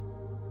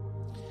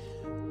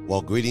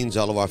Well, greetings,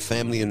 all of our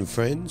family and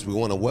friends. We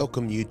want to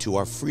welcome you to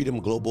our Freedom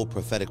Global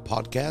Prophetic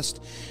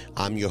Podcast.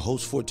 I'm your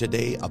host for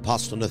today,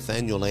 Apostle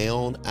Nathaniel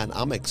Leon, and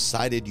I'm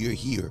excited you're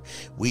here.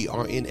 We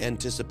are in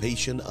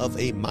anticipation of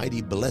a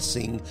mighty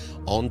blessing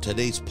on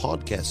today's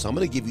podcast. So I'm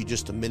going to give you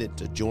just a minute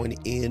to join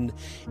in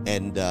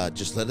and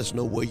just let us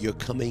know where you're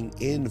coming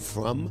in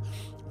from.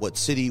 What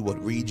city, what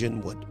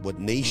region, what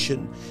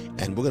nation,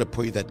 and we're going to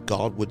pray that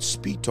God would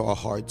speak to our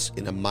hearts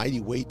in a mighty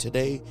way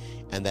today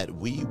and that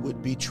we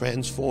would be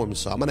transformed.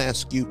 So I'm going to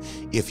ask you,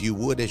 if you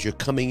would, as you're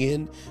coming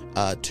in,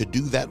 to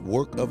do that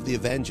work of the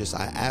evangelist.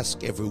 I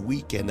ask every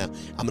week, and I'm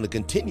going to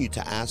continue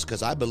to ask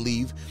because I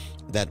believe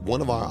that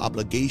one of our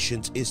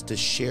obligations is to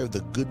share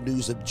the good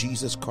news of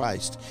Jesus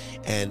Christ.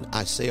 And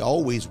I say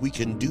always, we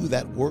can do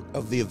that work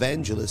of the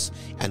evangelist.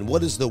 And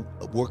what is the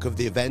work of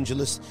the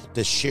evangelist?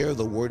 To share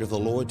the word of the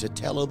Lord, to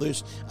tell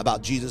others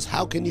about Jesus.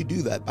 How can you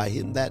do that? By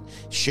hitting that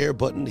share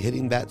button,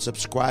 hitting that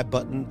subscribe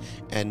button,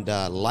 and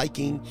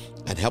liking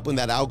and helping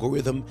that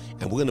algorithm.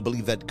 And we're going to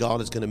believe that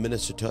God is going to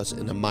minister to us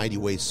in a mighty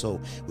way. So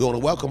we want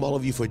to welcome all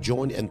of you for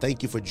joining, and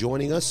thank you for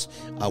joining us.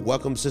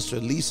 Welcome, Sister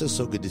Lisa.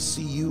 So good to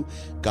see you.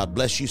 God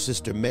bless you,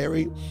 Sister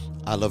Mary.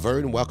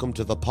 Laverne, welcome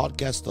to the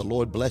podcast. The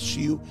Lord bless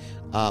you.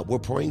 We're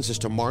praying,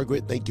 Sister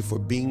Margaret, thank you for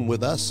being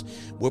with us.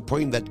 We're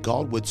praying that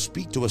God would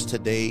speak to us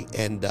today,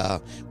 and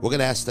we're going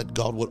to ask that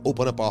God would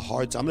open up our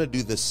hearts. I'm going to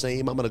do the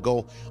same. I'm going to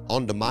go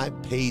onto my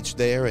page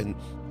there and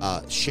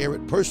share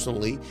it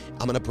personally.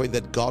 I'm going to pray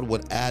that God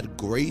would add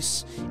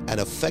grace and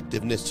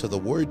effectiveness to the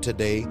word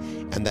today,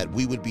 and that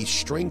we would be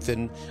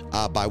strengthened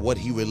by what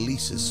he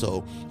releases.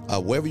 So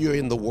wherever you're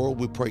in the world,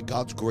 we pray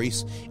God's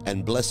grace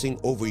and blessing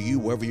over you,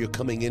 wherever you're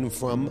coming in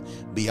from.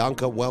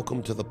 Bianca,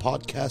 welcome to the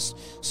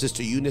podcast.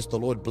 Sister Eunice, the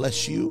Lord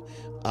bless you.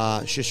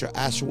 Sister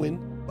Ashwin,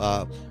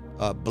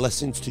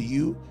 blessings to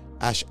you.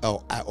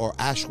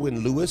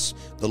 Ashwin Lewis,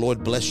 the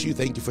Lord bless you.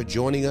 Thank you for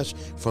joining us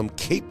from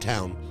Cape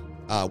Town.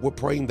 We're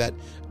praying that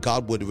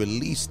God would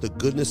release the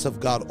goodness of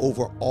God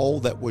over all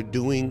that we're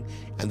doing,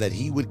 and that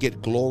he would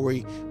get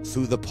glory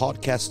through the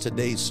podcast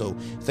today. So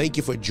thank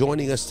you for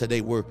joining us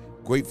today. We're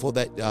grateful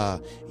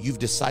that you've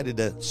decided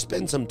to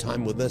spend some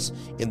time with us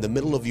in the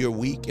middle of your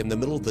week, in the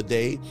middle of the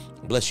day.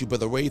 Bless you,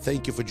 Brother Ray.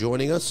 Thank you for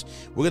joining us.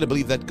 We're going to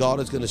believe that God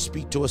is going to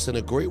speak to us in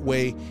a great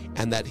way,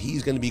 and that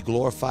he's going to be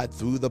glorified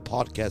through the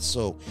podcast.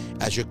 So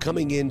as you're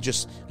coming in,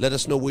 just let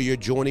us know where you're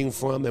joining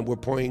from, and we're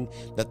praying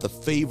that the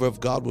favor of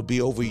God would be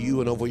over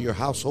you and over your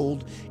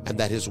household, and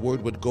that his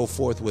word would go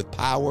forth with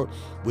power,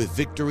 with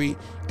victory,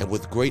 and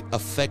with great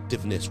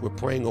effectiveness. We're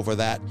praying over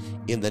that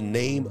in the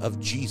name of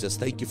Jesus.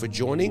 Thank you for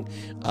joining.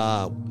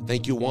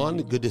 Thank you,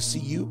 Juan. Good to see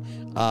you.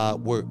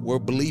 We're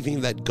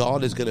believing that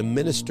God is going to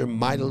minister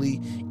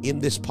mightily in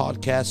this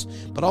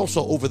podcast, but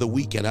also over the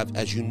weekend.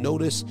 As you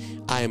notice,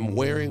 I am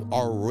wearing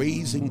our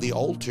Raising the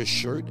Altar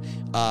shirt,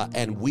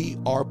 and we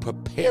are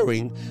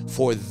preparing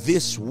for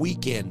this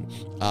weekend.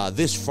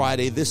 This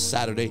Friday, this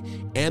Saturday,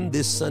 and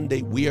this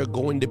Sunday, we are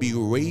going to be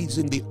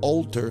raising the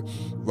altar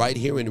right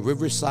here in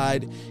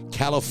Riverside,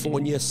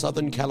 California,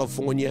 Southern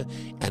California,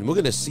 and we're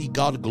going to see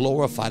God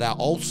glorified. I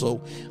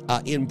also,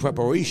 in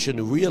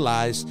preparation,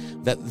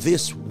 realized that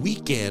this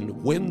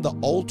weekend, when the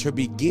altar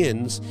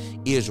begins,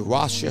 is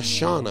Rosh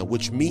Hashanah,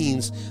 which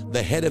means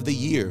the head of the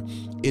year.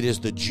 It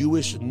is the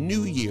Jewish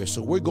New Year.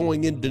 So we're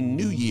going into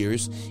New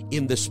Year's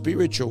in the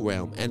spiritual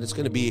realm, and it's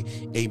going to be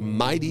a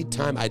mighty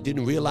time. I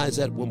didn't realize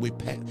that when we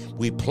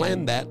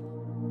planned that,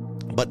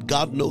 but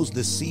God knows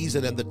the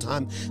season and the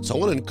time. So I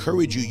want to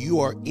encourage you, you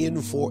are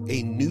in for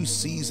a new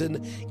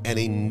season and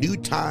a new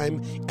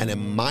time and a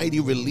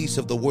mighty release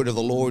of the word of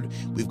the Lord.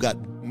 We've got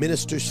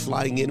ministers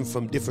flying in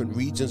from different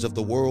regions of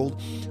the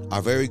world.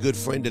 Our very good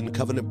friend and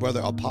covenant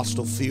brother,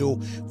 Apostle Phil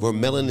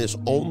Vermeulen, is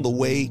on the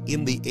way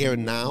in the air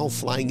now,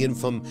 flying in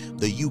from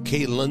the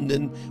UK,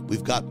 London.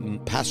 We've got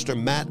Pastor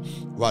Matt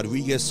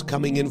Rodriguez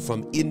coming in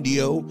from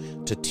Indio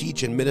to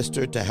teach and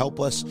minister, to help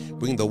us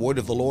bring the word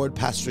of the Lord.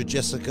 Pastor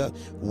Jessica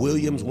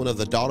Williams, one of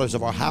the daughters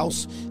of our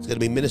house, is going to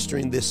be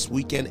ministering this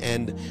weekend,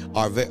 and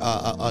our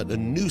a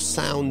new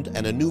sound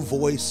and a new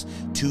voice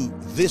to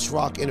This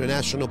Rock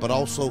International, but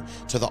also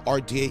to the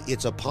RTA.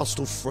 It's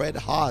Apostle Fred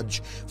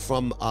Hodge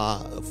from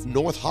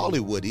North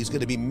Hollywood. He's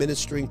going to be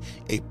ministering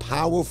a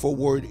powerful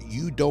word.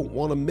 You don't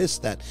want to miss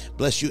that.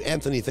 Bless you,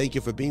 Anthony. Thank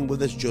you for being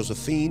with us.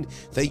 Josephine,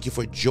 thank you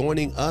for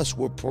joining us.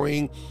 We're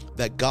praying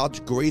that God's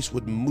grace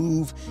would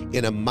move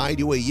in a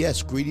mighty way.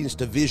 Yes, greetings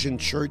to Vision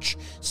Church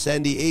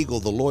San Diego.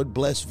 The Lord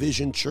bless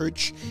Vision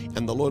Church,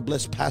 and the Lord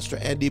bless Pastor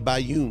Andy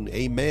Bayoun.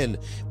 Amen.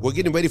 We're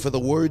getting ready for the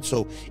word,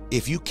 so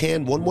if you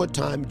can, one more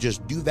time,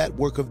 just do that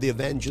work of the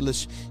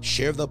evangelist.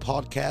 Share the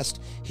podcast,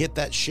 hit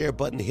that share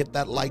button, hit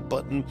that like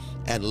button,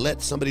 and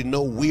let somebody somebody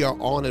know we are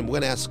on, and we're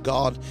going to ask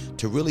God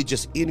to really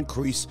just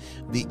increase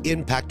the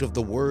impact of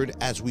the word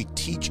as we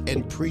teach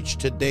and preach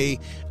today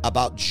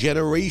about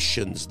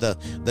generations. The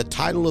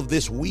title of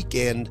this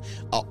weekend,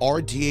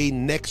 RTA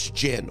Next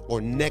Gen, or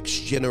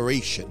Next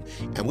Generation.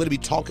 And we're going to be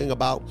talking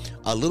about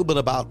a little bit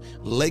about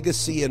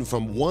legacy, and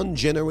from one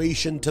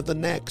generation to the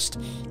next.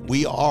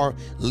 We are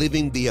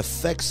living the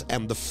effects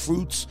and the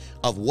fruits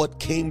of what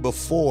came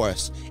before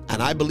us.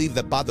 And I believe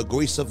that by the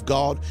grace of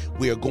God,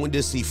 we are going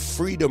to see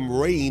freedom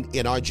reign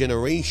in our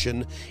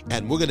generation,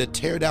 and we're going to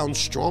tear down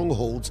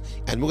strongholds,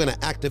 and we're going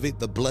to activate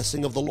the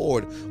blessing of the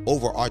Lord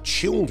over our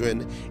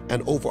children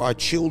and over our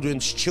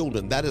children's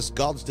children. That is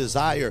God's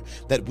desire,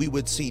 that we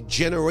would see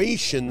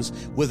generations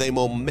with a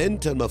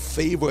momentum of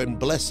favor and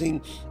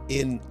blessing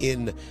in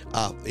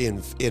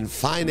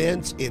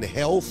finance, in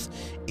health,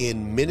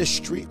 in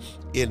ministry,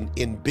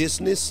 in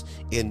business,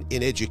 in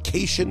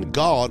education.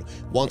 God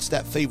wants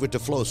that favor to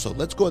flow. So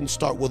let's go ahead and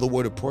start with a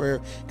word of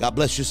prayer. God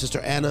bless you, Sister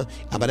Anna.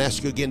 I'm going to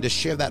ask you again to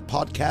share that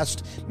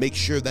podcast. Make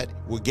sure that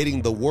we're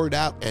getting the word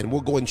out, and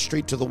we're going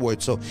straight to the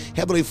word. So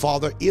Heavenly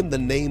Father, in the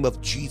name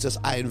of Jesus,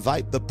 I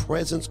invite the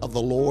presence of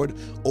the Lord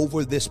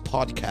over this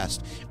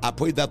podcast. I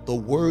pray that the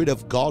word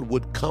of God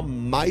would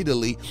come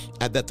mightily,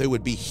 and that there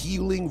would be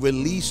healing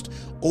released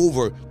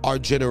over our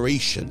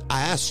generation.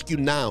 I ask you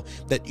now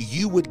that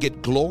you would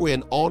get glory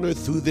and honor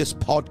through this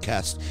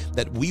podcast,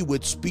 that we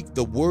would speak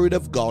the word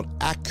of God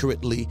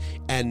accurately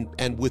and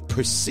with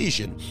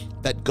precision,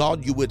 that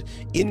God, you would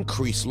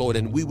increase, Lord,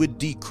 and we would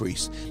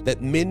decrease,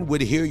 that men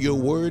would hear your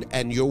word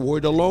and your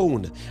word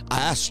alone. I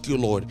ask you,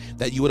 Lord,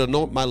 that you would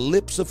anoint my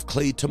lips of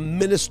clay to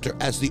minister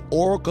as the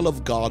oracle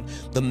of God,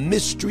 the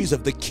mysteries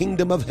of the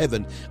kingdom of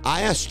heaven.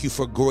 I ask you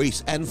for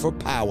grace and for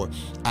power.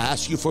 I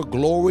ask you for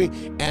glory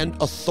and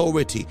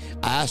authority.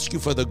 I ask you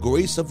for the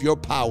grace of your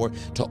power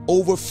to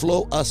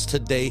overflow us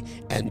today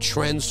and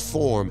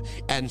transform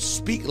and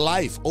speak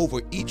life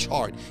over each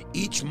heart,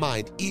 each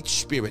mind, each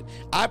spirit.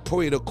 I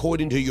pray it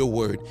according to your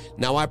word.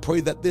 Now I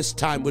pray that this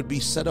time would be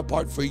set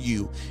apart for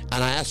you,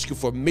 and I ask you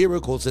for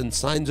miracles and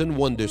signs and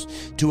wonders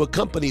to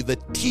accompany the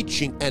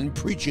teaching and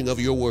preaching of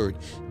your word.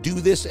 Do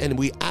this, and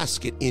we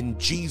ask it in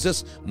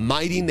Jesus'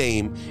 mighty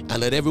name,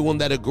 and let everyone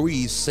that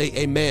agrees say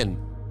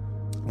amen.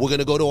 We're going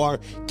to go to our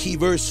key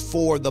verse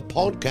for the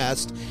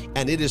podcast,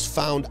 and it is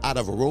found out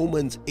of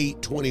Romans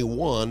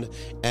 8:21,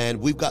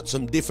 and we've got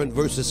some different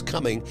verses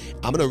coming.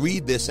 I'm going to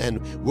read this, and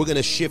we're going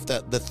to shift.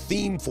 The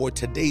theme for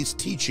today's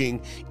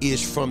teaching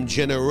is from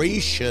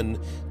generation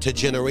to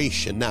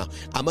generation. Now,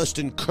 I must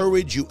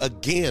encourage you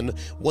again,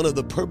 one of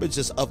the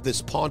purposes of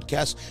this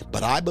podcast,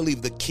 but I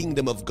believe the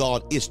kingdom of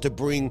God is to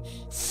bring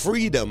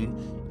freedom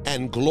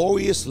and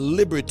glorious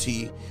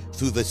liberty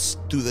through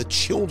the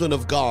children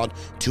of God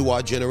to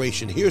our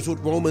generation. Here's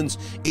what Romans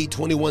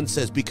 8:21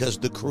 says: because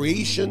the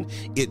creation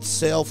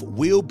itself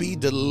will be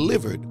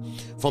delivered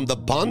from the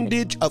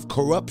bondage of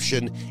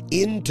corruption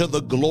into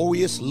the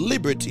glorious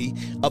liberty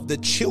of the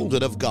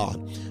children of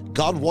God.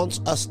 God wants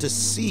us to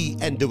see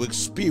and to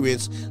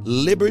experience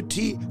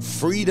liberty,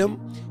 freedom,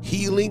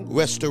 healing,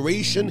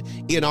 restoration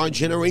in our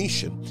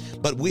generation.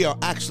 But we are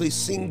actually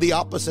seeing the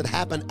opposite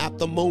happen at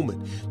the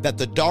moment, that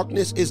the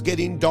darkness is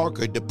getting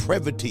darker,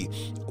 depravity,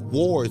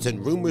 wars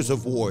and rumors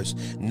of wars,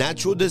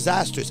 natural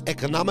disasters,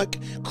 economic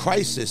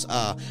crisis,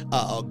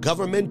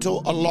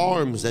 governmental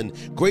alarms, and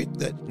great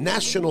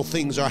national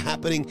things are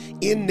happening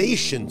in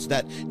nations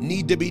that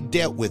need to be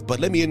dealt with. But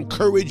let me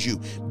encourage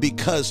you,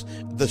 because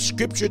the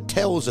scripture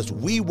tells us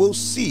we will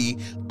see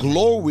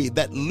glory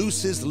that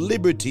looses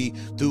liberty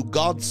through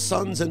God's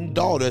sons and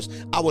daughters.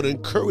 I would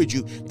encourage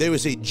you, there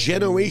is a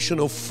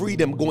generational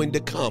freedom going to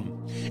come.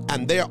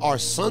 And there are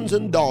sons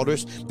and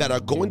daughters that are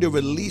going to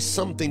release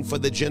something for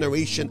the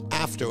generation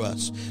after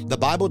us. The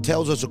Bible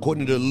tells us,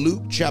 according to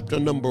Luke chapter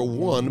number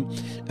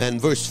 1 and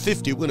verse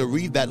 50, we're going to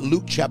read that,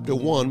 Luke chapter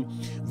 1,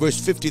 verse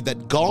 50,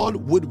 that God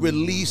would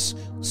release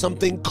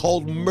something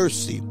called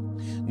mercy.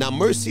 Now,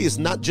 mercy is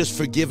not just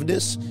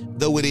forgiveness,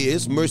 though it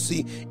is.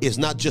 Mercy is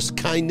not just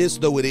kindness,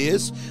 though it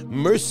is.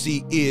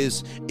 Mercy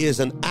is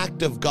an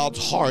act of God's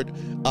heart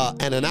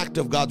and an act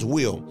of God's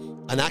will,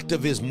 an act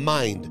of his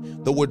mind.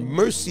 The word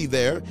mercy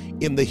there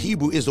in the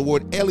Hebrew is the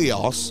word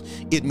elios.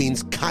 It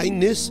means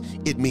kindness.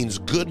 It means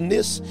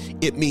goodness.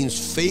 It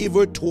means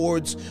favor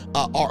towards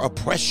our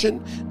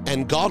oppression.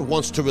 And God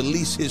wants to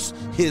release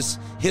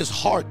his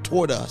heart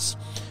toward us.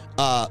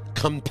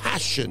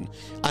 Compassion,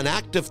 an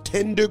act of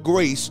tender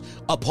grace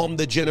upon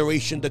the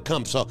generation to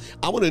come. So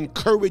I want to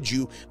encourage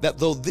you that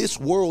though this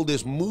world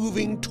is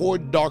moving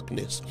toward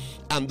darkness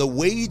and the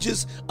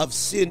wages of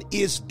sin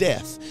is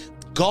death,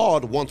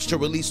 God wants to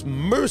release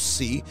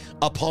mercy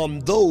upon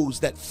those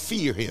that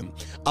fear him,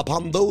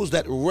 upon those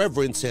that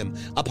reverence him,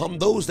 upon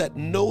those that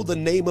know the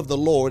name of the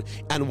Lord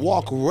and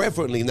walk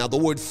reverently. Now, the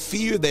word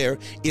fear there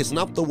is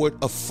not the word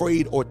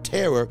afraid or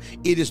terror.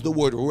 It is the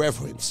word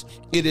reverence.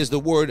 It is the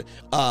word.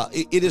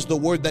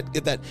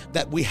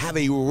 That we have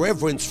a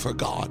reverence for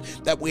God,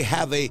 that we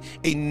have a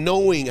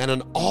knowing and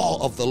an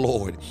awe of the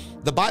Lord.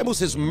 The Bible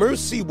says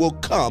mercy will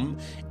come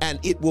and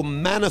it will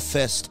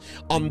manifest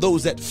on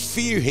those that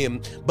fear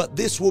him, but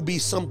this will be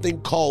something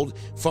called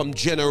from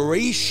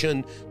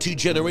generation to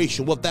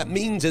generation. What that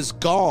means is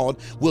God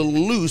will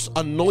loose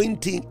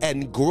anointing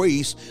and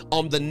grace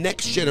on the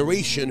next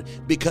generation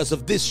because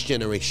of this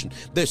generation.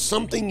 There's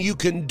something you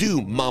can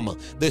do, mama.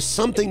 There's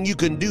something you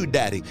can do,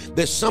 daddy.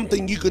 There's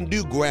something you can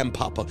do,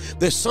 grandpapa.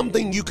 There's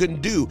something you can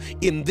do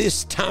in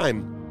this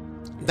time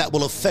that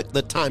will affect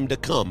the time to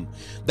come.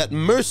 That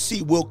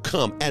mercy will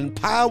come and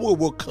power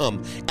will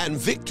come and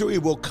victory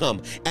will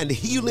come and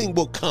healing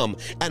will come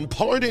and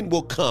pardon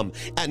will come.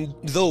 And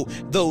though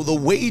the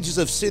wages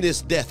of sin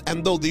is death,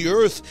 and though the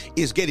earth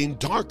is getting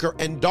darker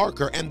and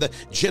darker, and the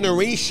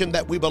generation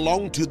that we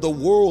belong to, the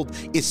world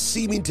is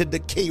seeming to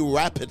decay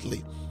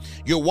rapidly.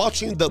 You're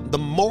watching the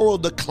moral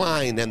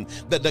decline and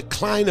the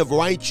decline of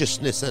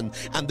righteousness and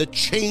the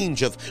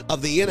change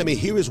of the enemy.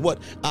 Here is what,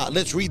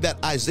 let's read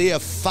that Isaiah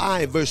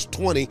 5 verse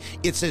 20.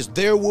 It says,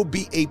 there will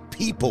be a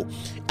people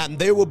and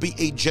there will be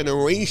a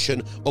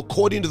generation,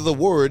 according to the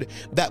word,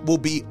 that will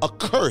be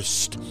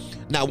accursed.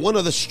 Now, one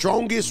of the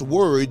strongest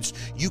words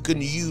you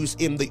can use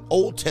in the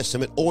Old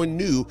Testament or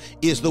New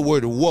is the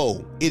word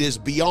woe. It is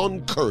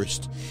beyond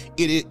cursed.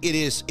 It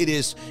is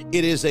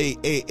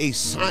a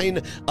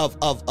sign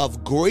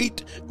of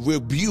great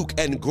rebuke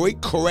and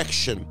great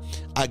correction.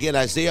 Again,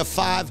 Isaiah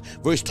 5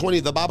 verse 20,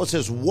 the Bible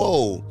says,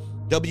 woe,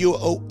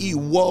 W-O-E,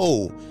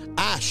 woe,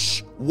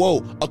 ash,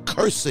 woe,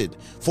 accursed,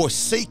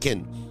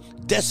 forsaken,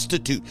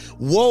 destitute,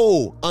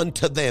 woe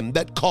unto them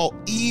that call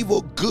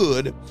evil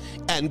good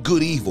and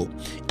good evil.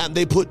 And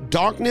they put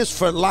darkness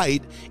for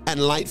light and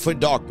light for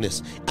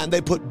darkness. And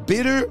they put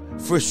bitter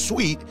for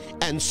sweet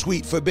and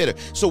sweet for bitter.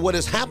 So what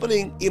is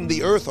happening in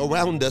the earth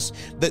around us,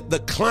 that the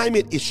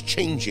climate is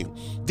changing.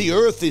 The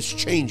earth is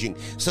changing.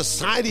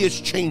 Society is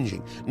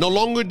changing. No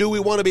longer do we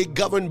want to be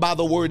governed by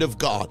the word of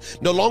God.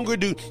 No longer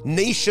do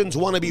nations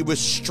want to be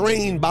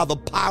restrained by the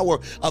power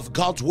of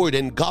God's word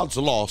and God's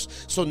laws.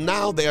 So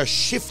now they are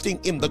shifting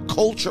in the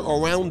culture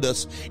around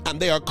us, and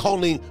they are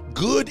calling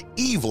good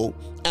evil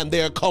and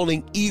they are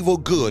calling evil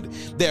good.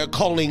 They are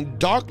calling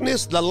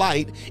darkness the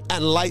light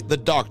and light the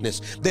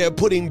darkness. They are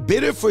putting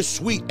bitter for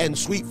sweet and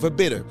sweet for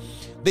bitter.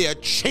 They are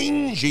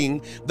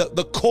changing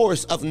the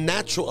course of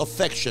natural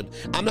affection.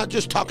 I'm not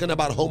just talking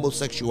about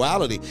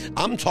homosexuality.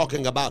 I'm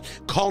talking about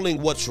calling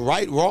what's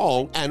right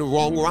wrong and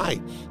wrong right.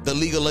 The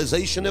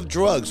legalization of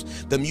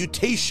drugs, the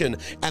mutation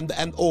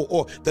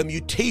or the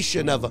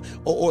mutation of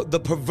or the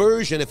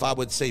perversion, if I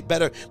would say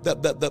better,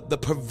 the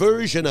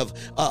perversion of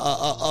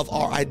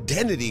our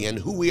identity and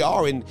who we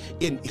are in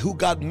who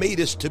God made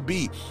us to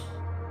be.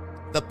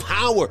 The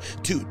power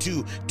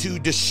to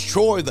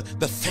destroy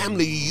the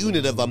family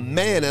unit of a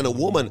man and a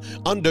woman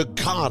under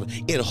God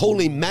in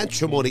holy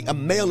matrimony, a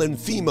male and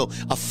female,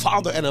 a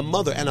father and a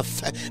mother, and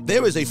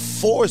there is a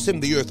force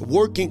in the earth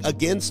working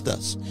against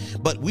us.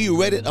 But we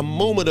read it a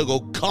moment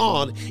ago.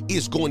 God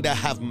is going to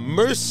have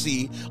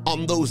mercy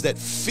on those that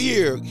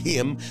fear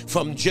him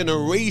from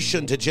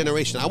generation to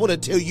generation. I want to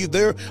tell you,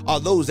 there are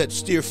those that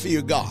still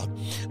fear God.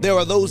 There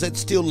are those that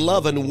still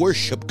love and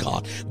worship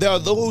God. There are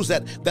those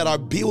that are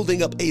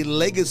building up a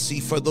legacy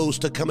for those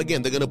to come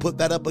again. They're going to put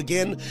that up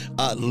again.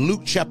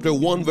 Luke chapter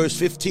 1 verse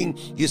 15.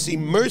 You see,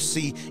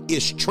 mercy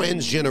is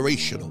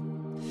transgenerational.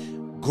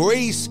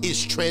 Grace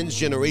is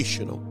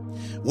transgenerational.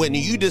 When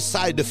you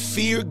decide to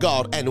fear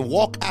God and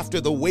walk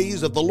after the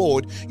ways of the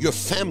Lord, your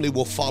family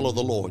will follow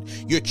the Lord.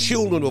 Your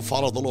children will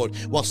follow the Lord.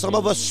 While some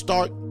of us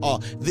start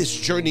this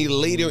journey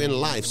later in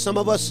life, some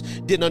of us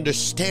didn't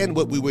understand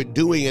what we were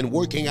doing and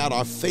working out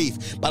our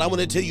faith. But I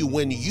want to tell you,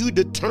 when you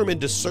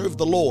determine to serve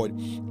the Lord,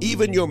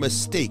 even your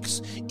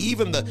mistakes,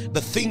 even the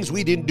things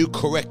we didn't do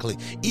correctly,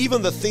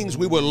 even the things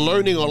we were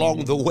learning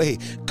along the way,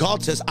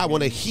 God says, I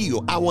want to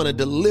heal, I want to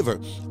deliver,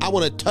 I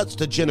want to touch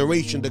the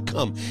generation to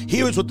come.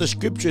 Here's what the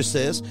scripture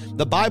says.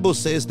 The Bible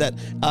says that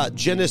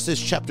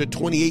Genesis chapter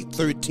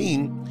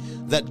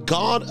 28:13, that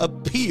God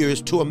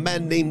appears to a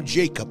man named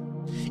Jacob,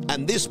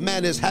 and this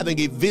man is having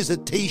a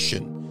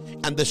visitation.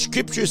 And the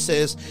scripture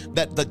says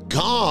that the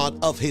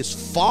God of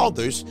his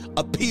fathers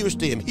appears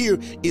to him. Here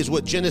is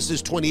what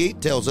Genesis 28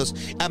 tells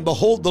us. And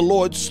behold, the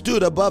Lord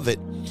stood above it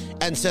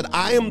and said,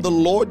 I am the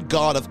Lord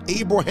God of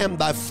Abraham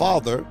thy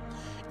father,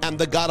 and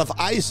the God of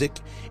Isaac,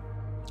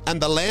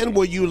 and the land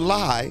where you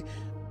lie,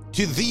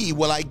 to thee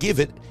will I give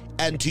it,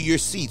 and to your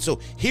seed. So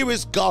here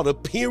is God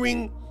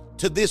appearing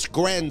to this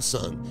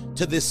grandson,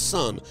 to this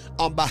son,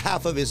 on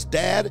behalf of his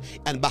dad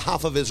and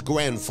behalf of his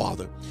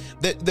grandfather.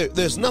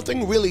 There's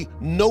nothing really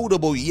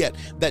notable yet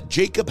that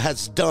Jacob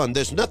has done.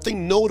 There's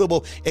nothing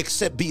notable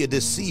except be a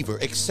deceiver,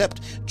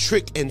 except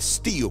trick and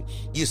steal.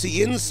 You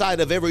see,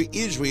 inside of every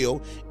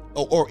Israel,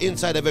 or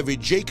inside of every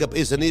Jacob,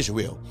 is an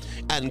Israel.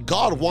 And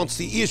God wants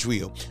the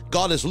Israel.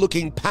 God is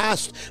looking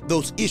past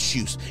those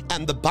issues.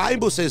 And the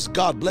Bible says,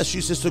 God bless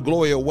you, Sister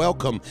Gloria,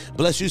 welcome.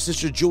 Bless you,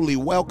 Sister Julie,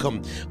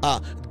 welcome.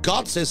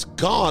 God says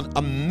God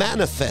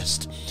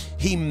manifest.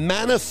 He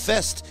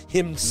manifests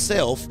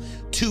himself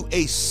to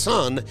a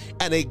son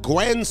and a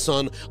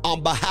grandson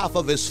on behalf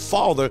of his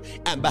father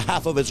and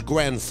behalf of his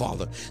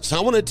grandfather. So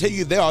I want to tell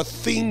you, there are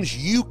things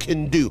you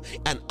can do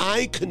and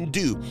I can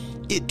do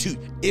it to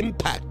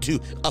impact, to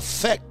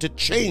affect, to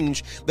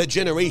change the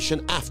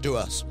generation after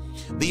us.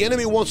 The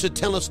enemy wants to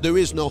tell us there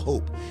is no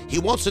hope. He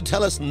wants to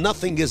tell us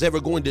nothing is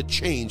ever going to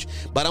change.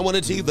 But I want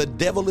to tell you, the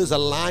devil is a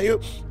liar.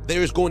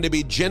 There is going to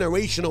be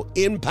generational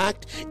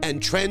impact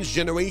and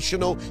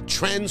transgenerational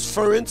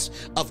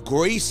transference of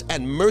grace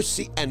and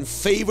mercy and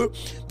favor,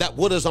 that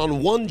what is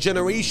on one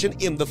generation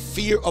in the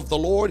fear of the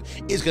Lord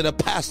is going to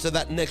pass to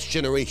that next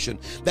generation.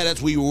 That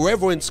as we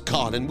reverence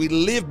God and we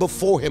live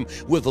before him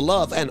with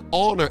love and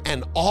honor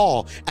and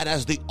awe, and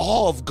as the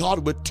awe of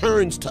God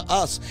returns to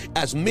us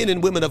as men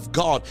and women of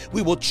God,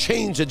 we will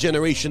change the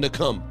generation to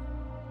come.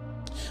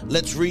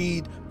 Let's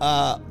read,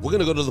 we're going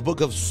to go to the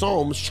book of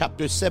Psalms,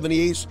 chapter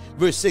 78,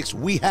 verse 6.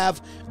 We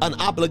have an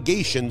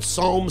obligation.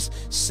 Psalms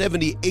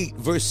 78,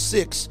 verse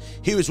 6.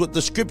 Here is what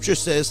the scripture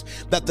says,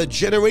 that the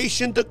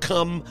generation to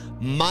come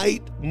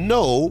might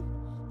know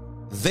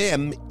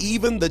them,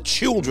 even the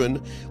children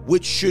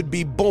which should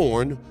be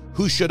born,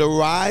 who should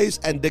arise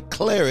and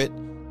declare it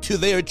to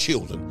their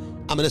children.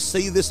 I'm going to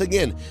say this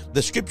again.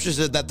 The scripture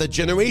says that the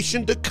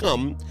generation to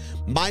come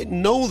might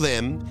know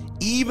them,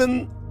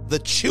 even the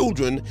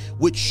children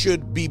which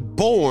should be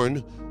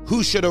born,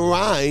 who should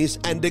arise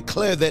and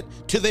declare that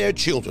to their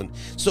children.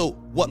 So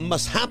what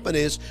must happen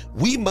is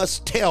we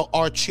must tell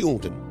our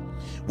children.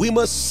 We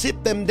must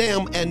sit them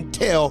down and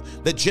tell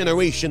the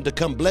generation to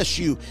come. Bless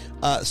you,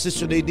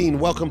 Sister Nadine.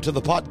 Welcome to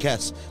the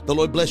podcast. The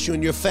Lord bless you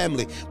and your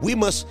family. We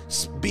must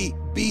be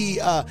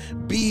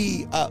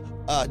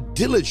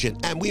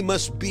diligent, and we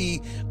must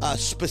be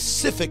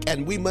specific,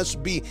 and we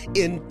must be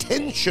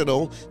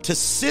intentional to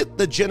sit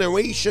the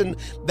generation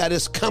that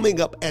is coming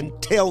up and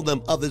tell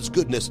them of his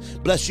goodness.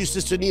 Bless you,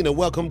 Sister Nina.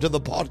 Welcome to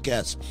the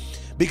podcast.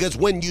 Because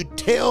when you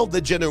tell the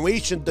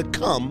generation to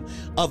come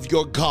of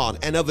your God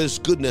and of his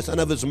goodness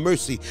and of his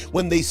mercy,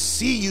 when they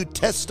see you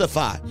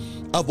testify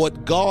of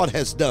what God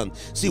has done.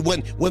 See,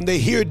 when they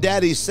hear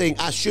daddy saying,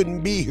 I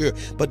shouldn't be here,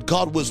 but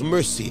God was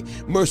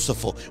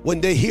merciful.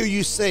 When they hear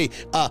you say,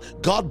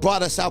 God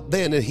brought us out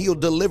then and he'll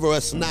deliver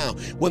us now.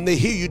 When they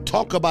hear you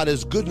talk about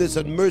his goodness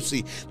and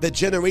mercy, the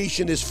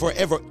generation is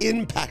forever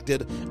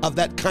impacted of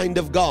that kind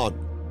of God.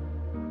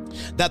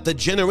 That the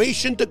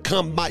generation to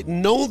come might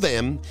know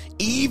them,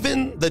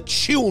 even the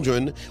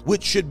children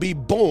which should be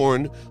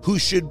born, who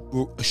should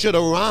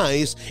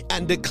arise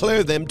and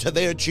declare them to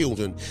their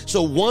children.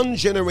 So one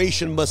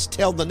generation must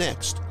tell the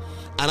next.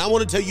 And I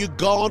want to tell you,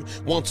 God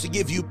wants to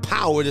give you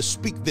power to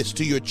speak this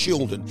to your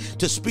children,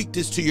 to speak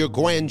this to your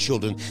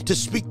grandchildren, to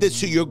speak this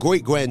to your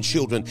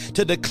great-grandchildren,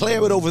 to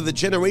declare it over the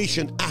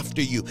generation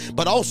after you,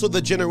 but also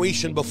the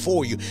generation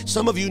before you.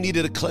 Some of you need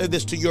to declare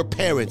this to your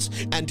parents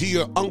and to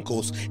your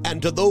uncles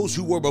and to those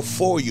who were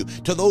before you,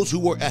 to those who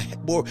were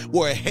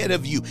ahead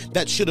of you,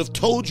 that should have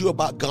told you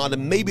about God,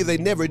 and maybe they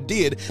never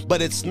did,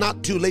 but it's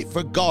not too late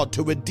for God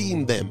to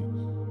redeem them.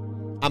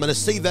 I'm going to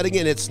say that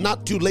again. It's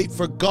not too late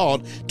for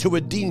God to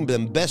redeem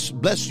them.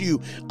 Bless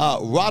you,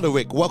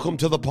 Roderick. Welcome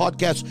to the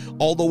podcast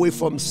all the way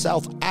from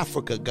South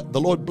Africa.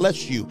 The Lord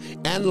bless you.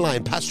 Ann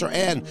Line, Pastor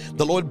Ann,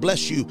 the Lord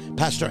bless you,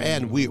 Pastor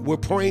Ann. We're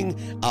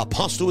praying.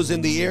 Apostle is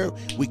in the air.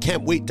 We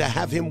can't wait to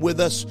have him with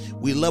us.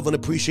 We love and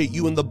appreciate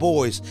you and the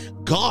boys.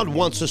 God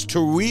wants us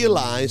to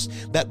realize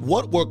that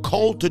what we're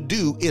called to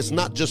do is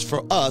not just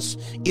for us,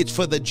 it's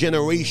for the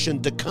generation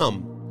to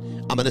come.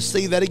 I'm going to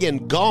say that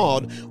again.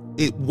 God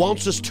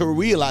wants us to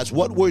realize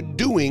what we're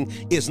doing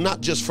is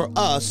not just for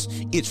us,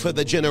 it's for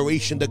the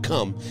generation to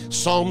come.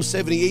 Psalm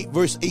 71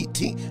 verse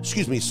 18,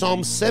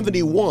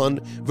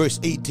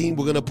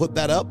 we're going to put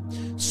that up.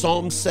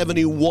 Psalm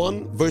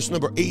 71 verse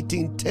number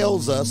 18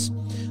 tells us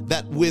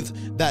that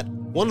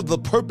one of the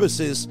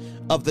purposes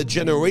of the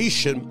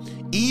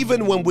generation,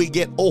 even when we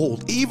get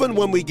old, even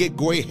when we get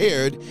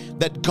gray-haired,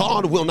 that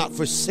God will not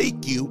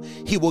forsake you.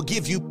 He will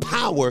give you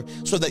power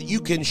so that you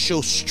can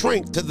show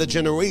strength to the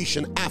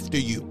generation after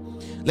you.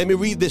 Let me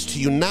read this to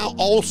you. Now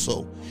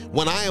also,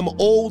 when I am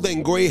old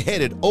and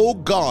gray-headed, O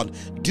God,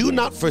 do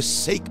not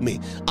forsake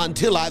me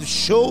until I've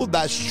showed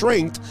thy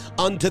strength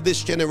unto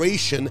this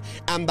generation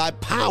and thy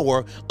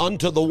power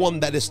unto the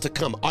one that is to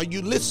come. Are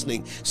you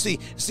listening? See,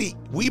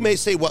 we may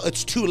say, well,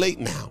 it's too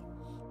late now.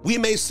 We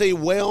may say,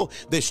 well,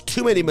 there's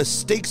too many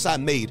mistakes I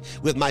made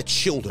with my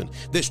children.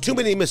 There's too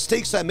many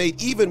mistakes I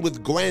made even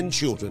with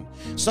grandchildren.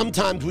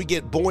 Sometimes we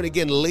get born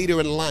again later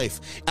in life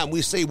and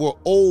we say we're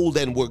old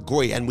and we're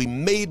gray and we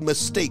made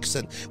mistakes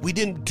and we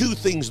didn't do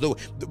things though.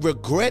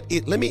 Regret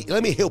it. Let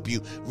me help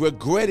you.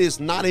 Regret is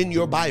not in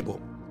your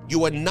Bible.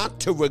 You are not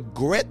to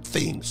regret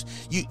things.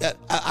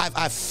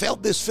 I've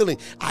felt this feeling.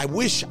 I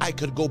wish I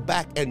could go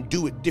back and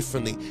do it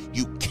differently.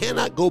 You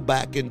cannot go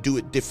back and do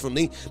it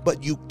differently,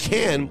 but you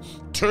can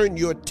turn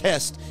your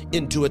test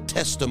into a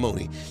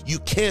testimony. You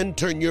can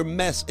turn your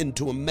mess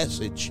into a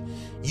message.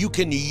 You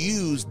can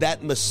use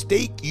that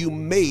mistake you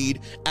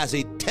made as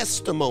a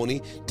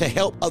testimony to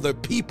help other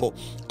people.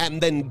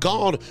 And then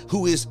God,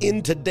 who is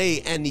in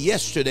today and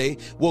yesterday,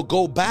 will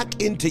go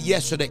back into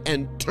yesterday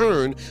and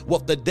turn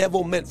what the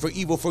devil meant for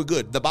evil for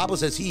good. The Bible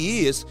says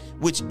he is,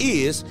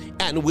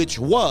 and which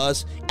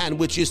was, and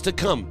which is to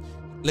come.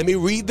 Let me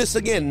read this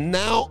again.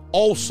 Now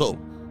also,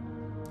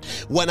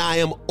 when I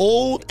am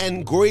old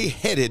and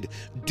gray-headed,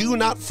 do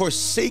not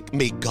forsake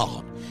me,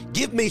 God.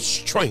 Give me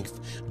strength.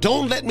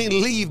 Don't let me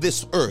leave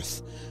this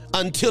earth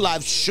until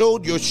I've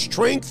showed your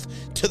strength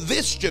to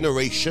this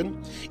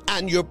generation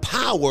and your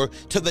power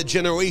to the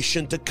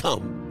generation to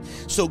come.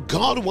 So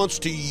God wants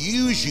to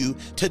use you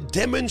to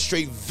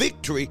demonstrate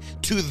victory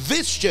to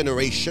this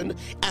generation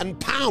and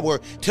power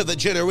to the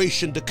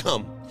generation to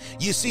come.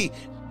 You see,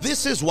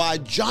 this is why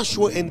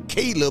Joshua and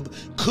Caleb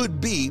could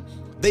be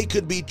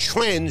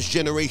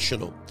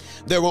transgenerational.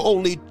 There were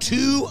only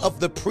two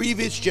of the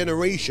previous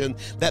generation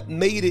that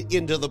made it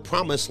into the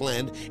promised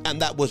land,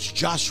 and that was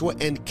Joshua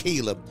and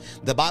Caleb.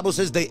 The Bible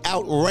says they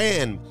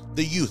outran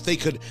the youth.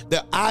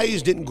 Their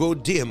eyes didn't grow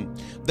dim.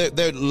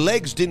 Their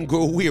legs didn't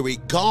grow weary.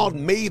 God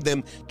made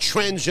them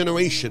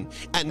transgeneration,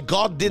 and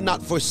God did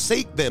not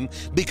forsake them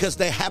because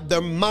they have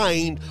their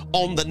mind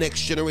on the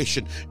next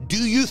generation. Do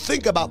you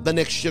think about the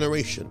next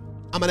generation?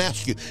 I'm going to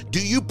ask you, do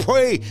you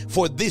pray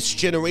for this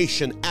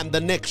generation and the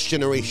next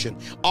generation?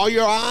 Are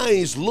your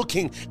eyes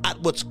looking at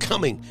what's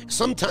coming?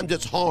 Sometimes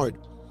it's hard.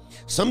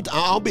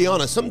 I'll be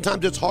honest,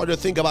 sometimes it's hard to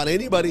think about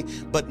anybody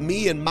but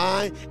me and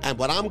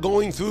what I'm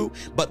going through.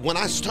 But when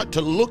I start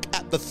to look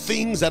at the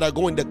things that are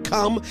going to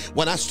come,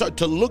 when I start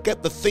to look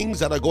at the things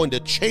that are going to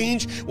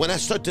change, when I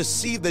start to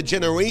see the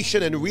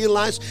generation and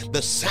realize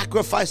the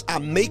sacrifice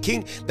I'm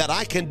making, that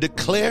I can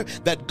declare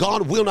that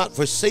God will not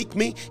forsake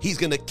me. He's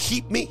going to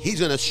keep me. He's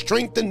going to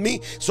strengthen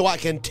me so I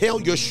can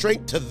tell your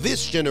strength to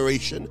this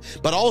generation,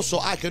 but also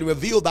I can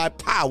reveal thy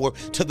power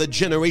to the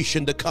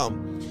generation to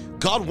come.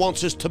 God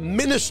wants us to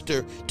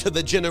minister to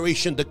the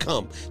generation to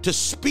come, to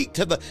speak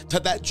to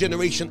that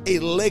generation a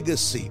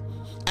legacy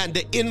and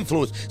to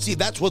influence. See,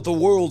 that's what the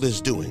world is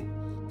doing.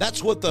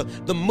 That's what the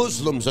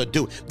Muslims are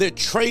doing. They're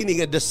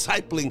training and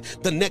discipling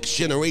the next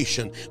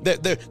generation.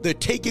 They're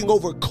taking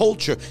over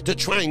culture to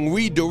try and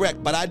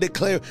redirect. But I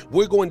declare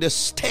we're going to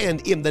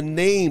stand in the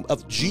name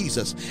of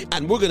Jesus,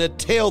 and we're going to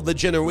tell the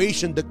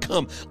generation to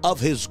come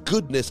of his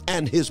goodness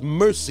and his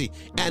mercy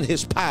and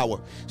his power.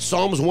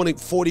 Psalms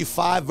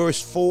 145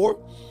 verse 4.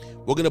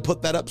 We're going to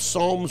put that up.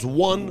 Psalms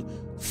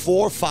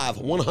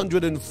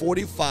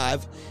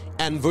 145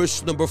 and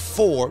verse number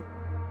 4.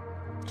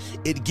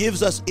 It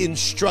gives us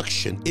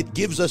instruction. It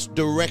gives us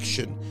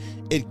direction.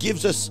 It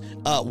gives us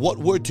what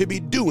we're to be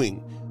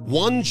doing.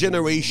 One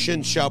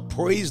generation shall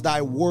praise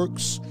thy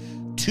works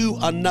to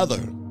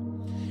another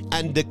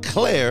and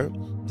declare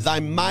thy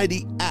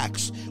mighty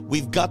acts.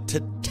 We've got to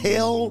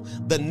tell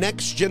the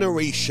next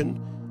generation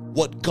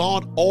what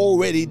God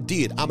already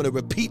did. I'm going to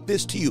repeat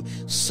this to you.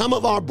 Some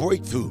of our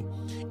breakthrough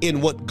in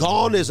what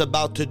God is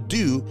about to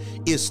do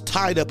is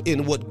tied up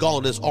in what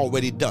God has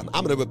already done.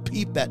 I'm going to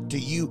repeat that to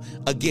you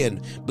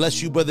again.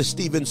 Bless you, Brother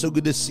Stephen. So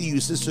good to see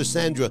you. Sister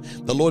Sandra,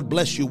 the Lord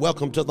bless you.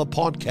 Welcome to the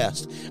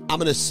podcast. I'm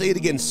going to say it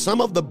again.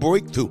 Some of the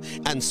breakthrough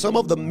and some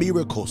of the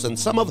miracles and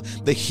some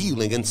of the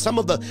healing and some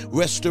of the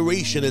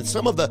restoration and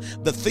some of the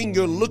thing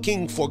you're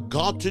looking for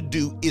God to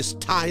do is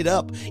tied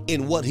up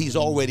in what he's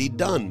already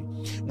done.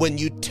 When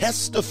you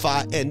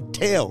testify and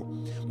tell,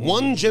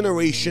 one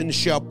generation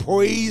shall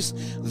praise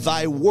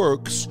thy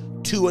works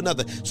to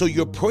another. So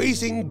you're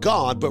praising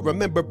God, but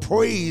remember,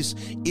 praise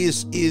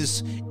is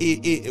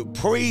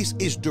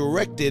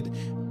directed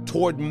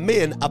toward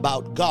men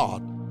about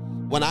God.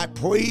 When I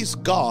praise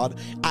God,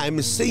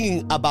 I'm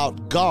singing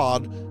about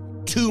God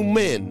to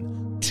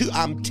men.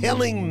 I'm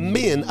telling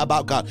men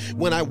about God.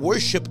 When I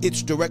worship,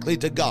 it's directly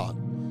to God.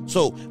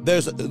 So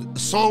there's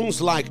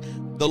songs like,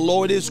 the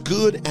Lord is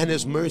good and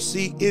his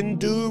mercy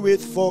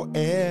endureth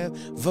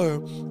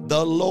forever.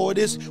 The Lord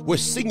is, we're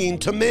singing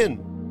to men.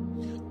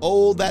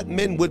 Oh, that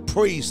men would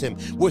praise him.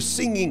 We're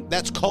singing,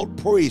 that's called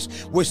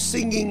praise. We're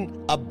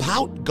singing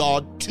about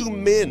God to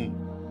men.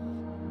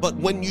 But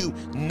when you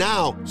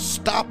now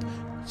stop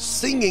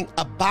singing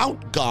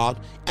about God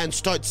and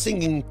start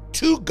singing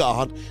to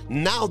God,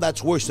 now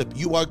that's worship.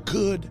 You are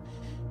good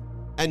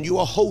and you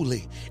are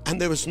holy, and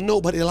there is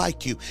nobody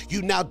like you.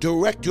 You now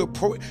direct your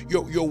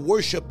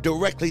worship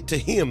directly to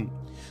him.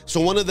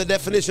 So one of the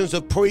definitions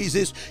of praise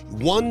is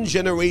one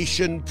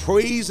generation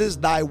praises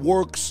thy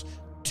works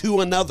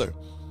to another.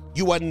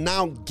 You are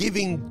now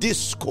giving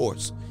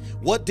discourse.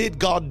 What did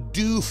God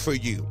do for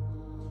you?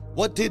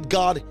 What did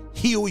God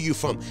heal you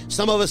from?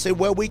 Some of us say,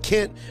 well, we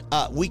can't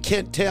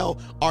tell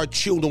our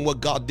children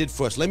what God did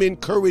for us. Let me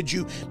encourage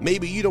you.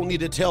 Maybe you don't need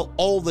to tell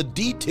all the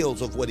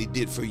details of what he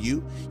did for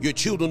you. Your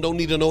children don't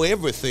need to know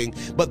everything,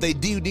 but they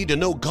do need to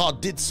know God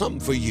did something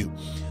for you.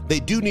 They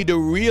do need to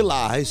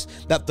realize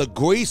that the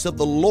grace of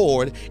the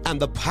Lord and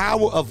the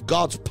power of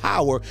God's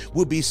power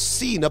will be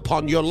seen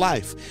upon your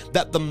life.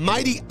 That the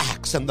mighty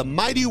acts and the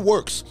mighty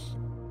works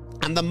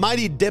and the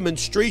mighty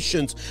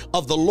demonstrations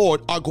of the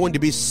Lord are going to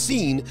be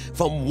seen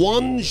from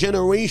one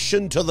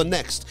generation to the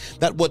next.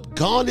 That what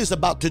God is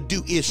about to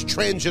do is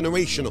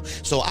transgenerational.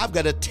 So I've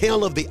got a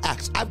tale of the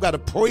acts. I've got a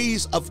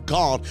praise of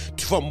God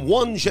from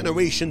one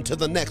generation to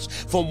the next.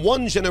 From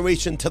one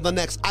generation to the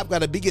next, I've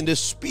got to begin to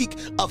speak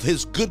of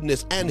his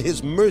goodness and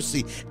his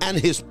mercy and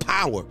his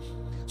power,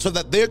 so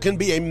that there can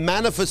be a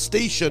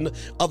manifestation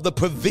of the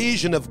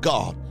provision of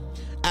God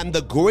and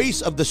the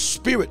grace of the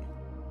Spirit,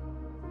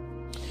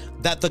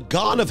 that the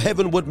God of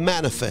heaven would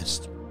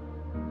manifest.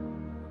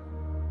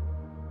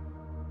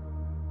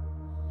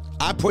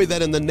 I pray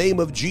that in the name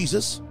of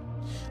Jesus,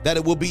 that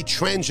it will be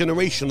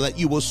transgenerational, that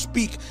you will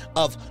speak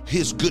of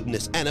his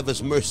goodness and of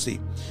his mercy.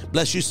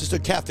 Bless you, Sister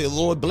Kathy. The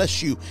Lord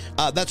bless you.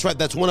 That's right.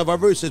 That's one of our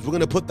verses. We're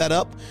going to put that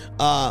up.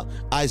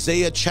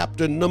 Isaiah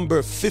chapter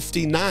number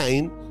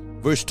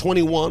 59, verse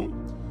 21.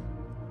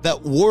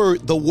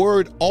 The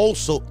word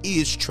also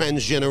is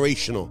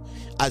transgenerational.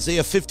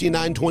 Isaiah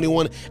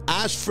 59:21.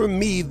 As for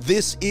me,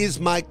 this is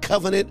my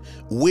covenant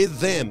with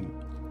them.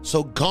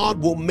 So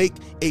God will make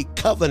a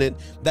covenant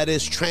that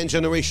is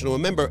transgenerational.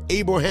 Remember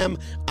Abraham,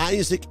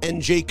 Isaac,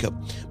 and Jacob.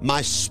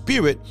 My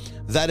spirit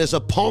that is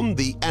upon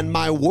thee, and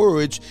my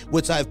words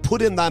which I have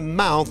put in thy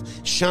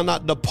mouth shall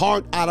not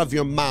depart out of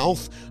your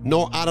mouth,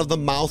 nor out of the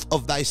mouth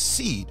of thy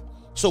seed.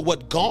 So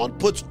what God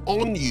puts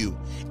on you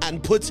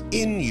and puts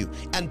in you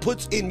and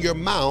puts in your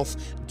mouth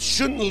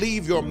shouldn't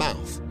leave your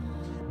mouth.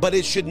 But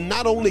it should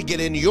not only get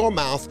in your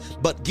mouth,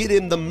 but get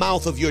in the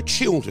mouth of your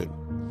children.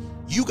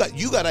 You got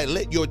to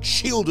let your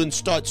children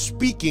start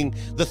speaking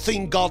the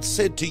thing God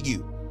said to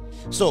you.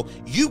 So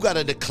you got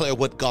to declare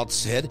what God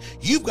said.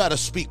 You've got to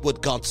speak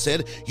what God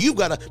said.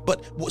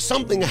 But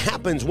something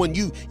happens when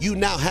you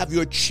now have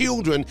your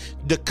children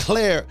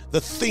declare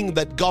the thing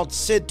that God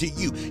said to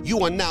you. You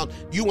are now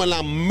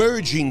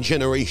merging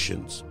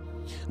generations.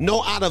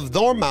 No out of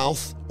their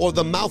mouth or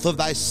the mouth of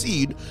thy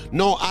seed,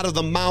 nor out of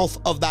the mouth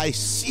of thy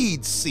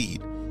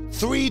seed.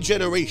 3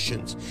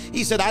 generations.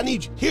 He said,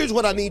 here's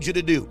what I need you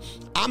to do.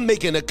 I'm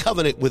making a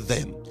covenant with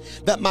them,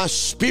 that my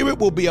spirit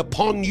will be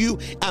upon you,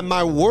 and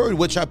my word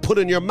which I put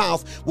in your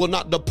mouth will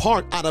not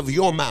depart out of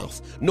your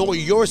mouth, nor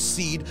your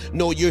seed,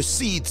 nor your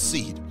seed.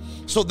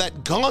 So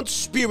that God's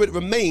spirit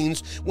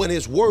remains when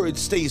his word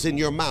stays in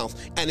your mouth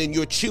and in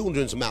your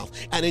children's mouth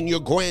and in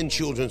your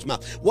grandchildren's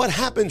mouth. What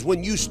happens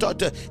when you start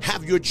to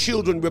have your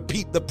children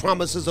repeat the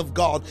promises of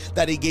God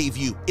that he gave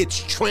you?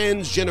 It's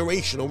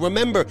transgenerational.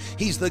 Remember,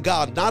 he's the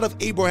God not of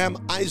Abraham,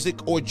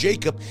 Isaac, or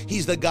Jacob.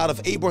 He's the God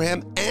of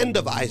Abraham and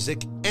of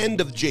Isaac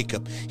and of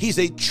Jacob. He's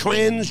a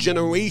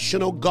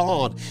transgenerational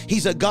God.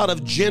 He's a God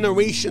of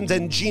generations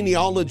and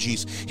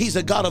genealogies. He's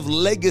a God of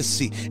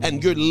legacy,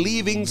 and you're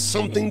leaving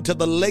something to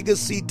the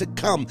legacy to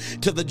come,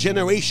 to the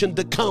generation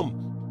to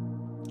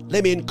come.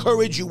 Let me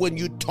encourage you, when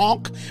you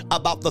talk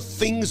about the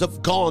things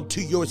of God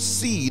to your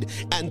seed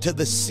and to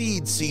the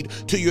seed,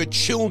 to your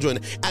children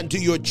and to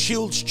your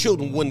children's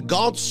children, when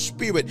God's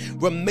spirit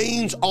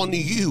remains on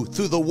you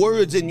through the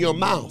words in your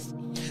mouth,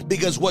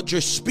 because what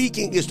you're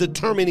speaking is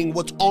determining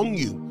what's on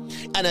you.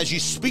 And as you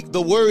speak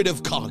the word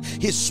of God,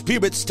 his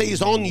spirit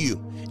stays on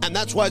you. And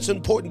that's why it's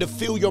important to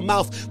fill your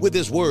mouth with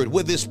his word,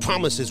 with his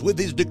promises, with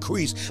his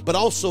decrees, but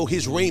also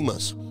his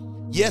rhemas.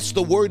 Yes,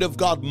 the word of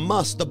God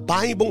the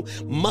Bible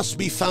must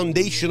be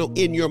foundational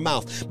in your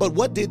mouth. But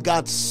what did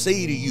God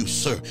say to you,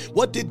 sir?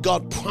 What did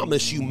God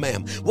promise you,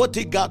 ma'am? What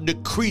did God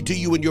decree to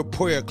you in your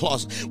prayer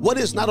closet? What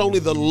is not only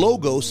the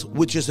logos,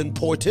 which is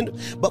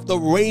important, but the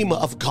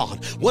rhema of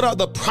God? What are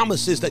the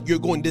promises that you're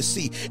going to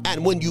see?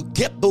 And when you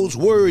get those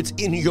words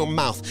in your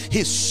mouth,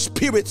 his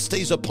spirit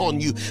stays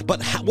upon you.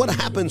 But what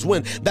happens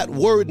when that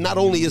word not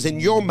only is in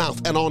your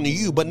mouth and on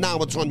you, but now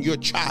it's on your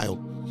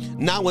child?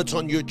 Now it's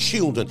on your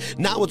children.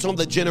 Now it's on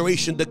the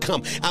generation to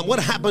come. And what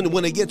happened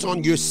when it gets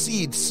on your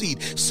seed?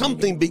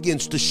 Something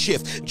begins to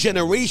shift.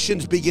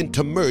 Generations begin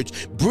to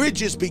merge.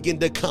 Bridges begin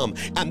to come.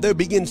 And there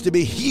begins to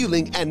be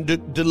healing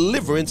and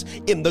deliverance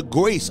in the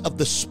grace of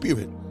the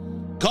Spirit.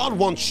 God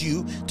wants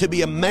you to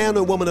be a man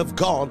or woman of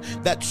God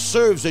that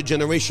serves a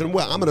generation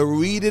well. I'm going to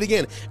read it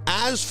again.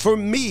 As for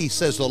me,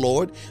 says the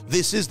Lord,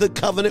 this is the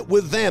covenant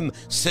with them,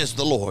 says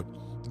the Lord.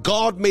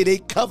 God made a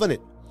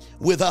covenant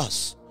with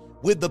us,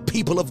 with the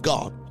people of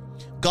God.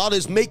 God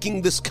is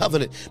making this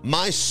covenant.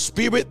 My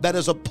spirit that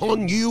is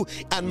upon you,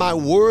 and my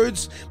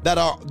words that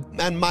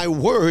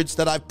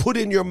I've put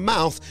in your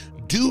mouth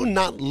do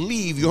not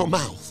leave your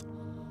mouth.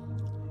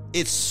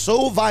 It's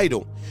so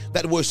vital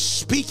that we're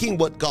speaking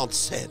what God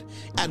said,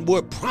 and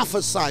we're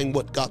prophesying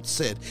what God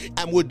said,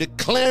 and we're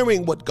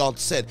declaring what God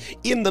said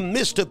in the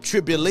midst of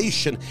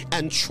tribulation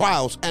and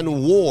trials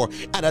and war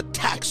and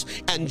attacks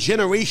and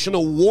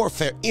generational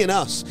warfare in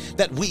us,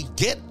 that we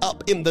get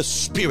up in the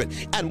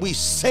spirit and we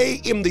say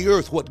in the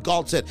earth what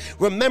God said.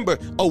 Remember,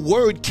 a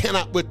word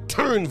cannot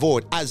return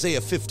void,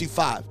 Isaiah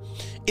 55.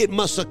 It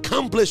must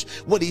accomplish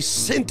what he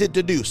sent it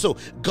to do. So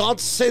God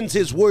sends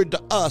his word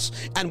to us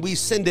and we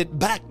send it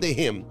back to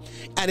him.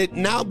 And it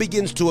now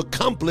begins to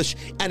accomplish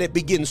and it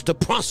begins to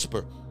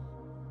prosper.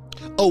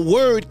 A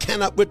word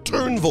cannot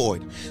return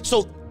void.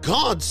 So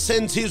God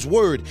sends his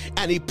word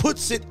and he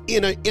puts it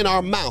in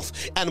our mouth.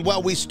 And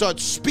while we start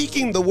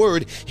speaking the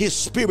word, his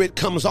spirit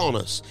comes on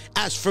us.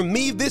 As for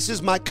me, this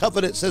is my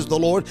covenant, says the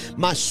Lord.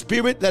 My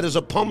spirit that is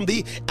upon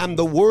thee and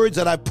the words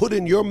that I put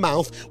in your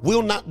mouth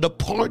will not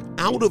depart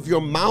out of your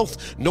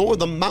mouth, nor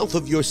the mouth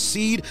of your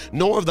seed,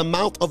 nor of the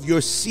mouth of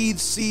your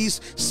seed's seeds,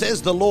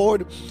 says the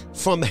Lord,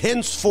 from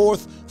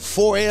henceforth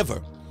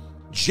forever.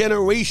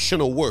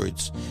 Generational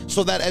words,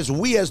 so that as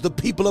we as the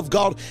people of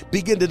God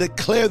begin to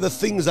declare the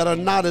things that are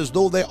not as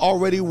though they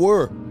already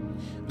were,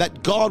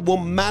 that God will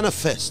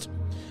manifest,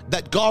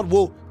 that God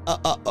will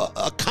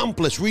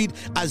accomplish. Read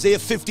Isaiah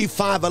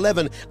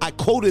 55:11. I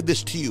quoted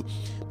this to you,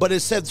 but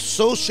it said,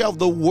 so shall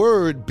the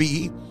word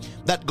be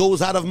that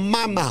goes out of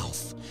my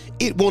mouth.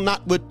 It will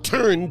not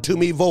return to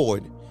me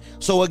void.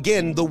 So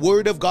again, the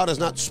word of God is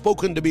not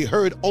spoken to be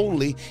heard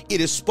only,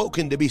 it is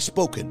spoken to be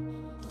spoken.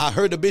 I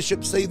heard a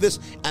bishop say this,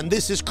 and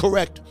this is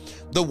correct.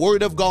 The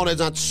word of God is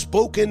not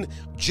spoken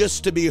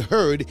just to be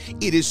heard.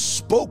 It is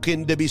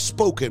spoken to be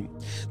spoken.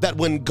 That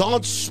when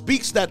God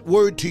speaks that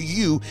word to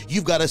you,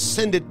 you've got to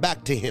send it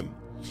back to him.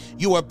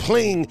 You are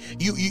playing,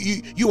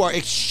 you are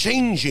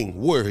exchanging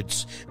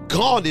words.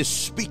 God is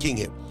speaking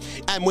it.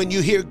 And when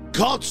you hear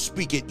God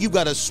speak it, you've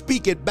got to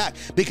speak it back,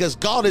 because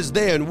God is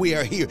there and we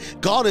are here.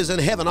 God is in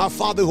heaven. Our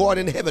Father who art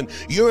in heaven,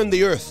 you're in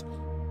the earth.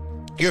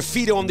 Your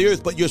feet are on the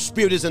earth, but your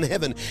spirit is in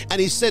heaven.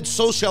 And he said,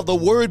 so shall the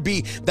word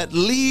be that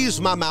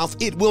leaves my mouth.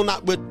 It will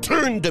not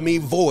return to me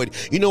void.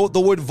 You know what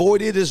the word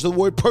void is? The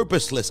word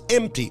purposeless,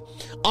 empty,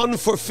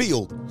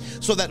 unfulfilled.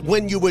 So that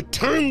when you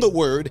return the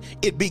word,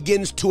 it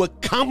begins to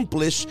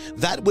accomplish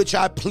that which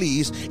I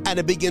please, and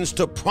it begins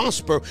to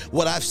prosper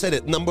what I've said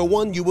it. Number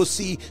one, you will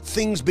see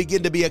things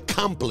begin to be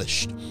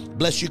accomplished.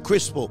 Bless you,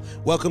 Crispal.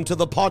 Welcome to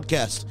the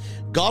podcast.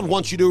 God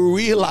wants you to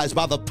realize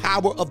by the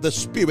power of the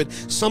Spirit,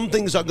 some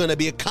things are going to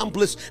be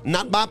accomplished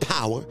not by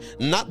power,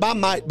 not by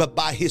might, but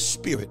by his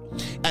Spirit.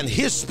 And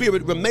his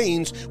Spirit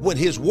remains when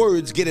his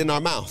words get in our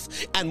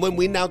mouth. And when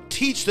we now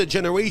teach the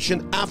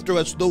generation after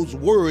us those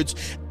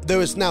words, there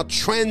is now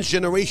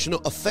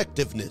transgenerational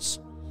effectiveness.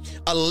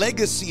 A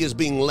legacy is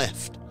being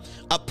left.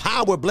 A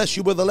power, bless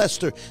you, Brother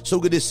Lester. So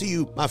good to see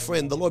you, my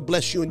friend. The Lord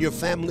bless you and your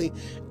family.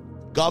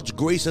 God's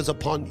grace is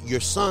upon your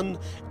son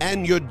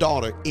and your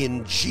daughter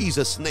in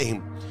Jesus'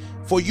 name.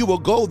 For you will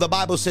go, the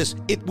Bible says,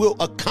 it will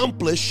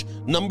accomplish.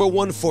 Number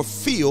one,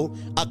 fulfill.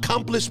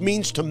 Accomplish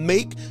means to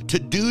make, to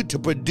do, to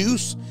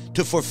produce,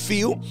 to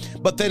fulfill.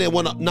 But then it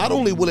will not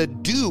only will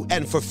it do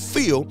and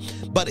fulfill,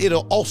 but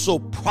it'll also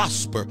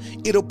prosper.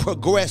 It'll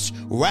progress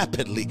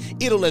rapidly.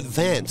 It'll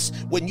advance.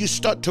 When you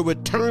start to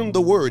return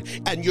the word,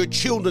 and your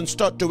children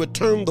start to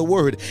return the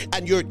word,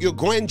 and your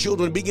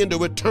grandchildren begin to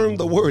return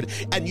the word,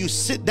 and you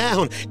sit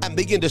down and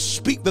begin to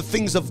speak the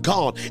things of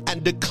God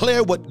and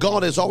declare what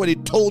God has already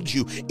told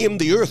you in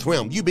the earth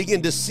realm, you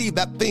begin to see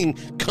that thing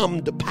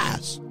come to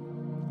pass.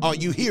 Are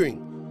you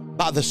hearing?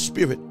 By the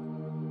Spirit.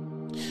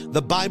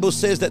 The Bible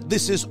says that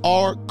this is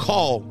our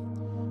call,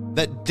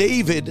 that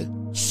David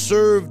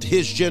served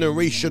his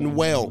generation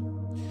well.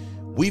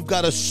 We've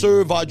got to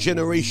serve our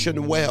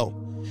generation well.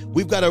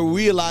 We've got to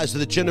realize that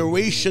the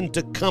generation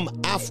to come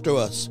after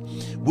us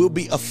will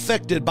be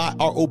affected by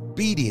our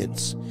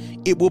obedience.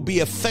 It will be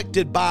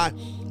affected by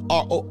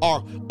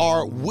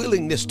our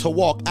willingness to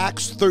walk.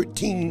 Acts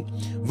 13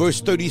 verse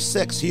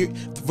 36 here,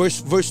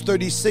 verse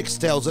 36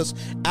 tells us,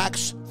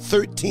 Acts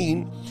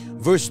 13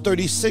 verse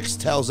 36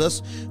 tells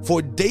us,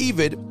 for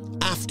David,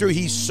 after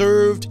he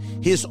served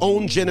his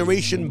own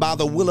generation by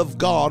the will of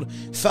God,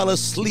 fell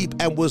asleep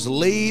and was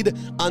laid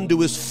unto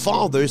his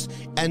fathers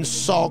and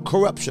saw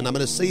corruption. I'm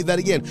going to say that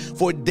again.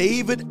 For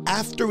David,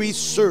 after he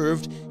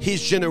served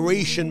his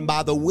generation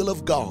by the will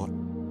of God,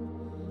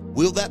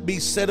 will that be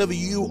said of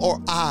you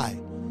or I,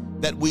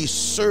 that we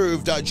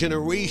served our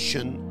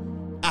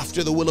generation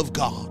after the will of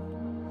God?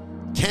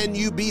 Can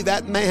you be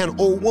that man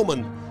or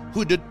woman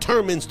who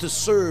determines to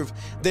serve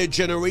their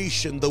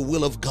generation the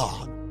will of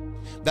God?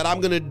 That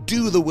I'm going to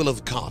do the will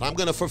of God. I'm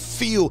going to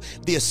fulfill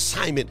the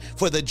assignment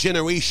for the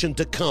generation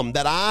to come.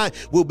 That I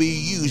will be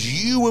used,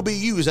 you will be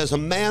used as a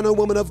man or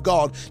woman of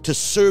God to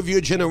serve your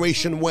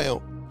generation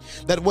well.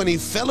 That when he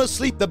fell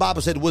asleep, the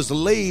Bible said, was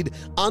laid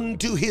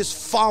unto his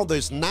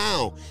fathers.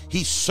 Now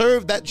he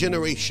served that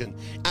generation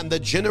and the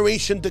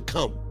generation to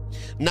come.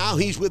 Now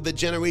he's with the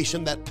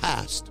generation that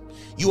passed.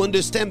 You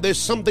understand there's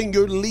something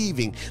you're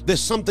leaving.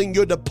 There's something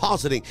you're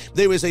depositing.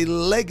 There is a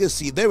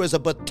legacy. There is a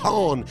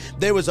baton.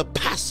 There is a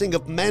passing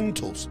of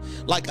mantles.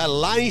 Like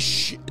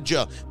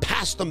Elijah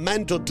passed the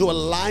mantle to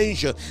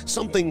Elijah,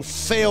 something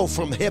fell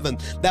from heaven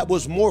that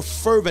was more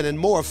fervent and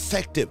more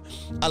effective.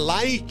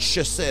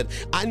 Elijah said,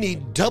 I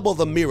need double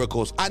the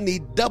miracles. I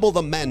need double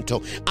the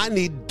mantle. I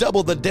need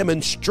double the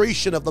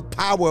demonstration of the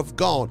power of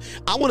God.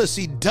 I want to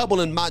see double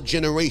in my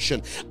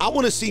generation. I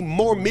want to see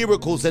more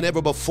miracles than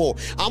ever before.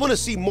 I want to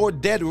see more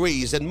dead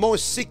raised and more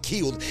sick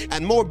healed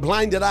and more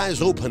blinded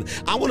eyes open.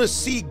 I want to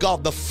see,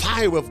 God, the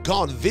fire of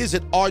God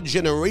visit our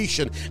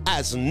generation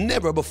as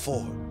never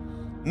before.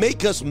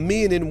 Make us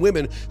men and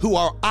women who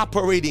are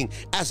operating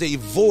as a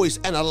voice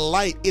and a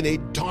light in a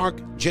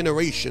dark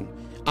generation.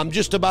 I'm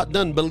just about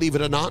done, believe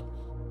it or not.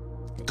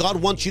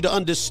 God wants you to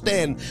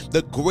understand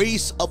the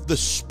grace of the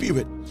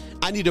Spirit.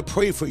 I need to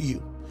pray for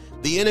you.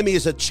 The enemy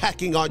is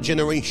attacking our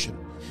generation.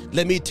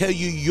 Let me tell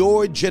you,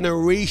 your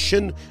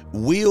generation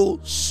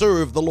will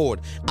serve the Lord.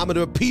 I'm going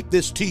to repeat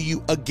this to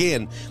you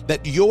again,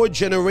 that your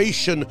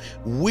generation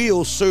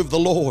will serve the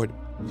Lord.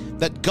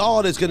 That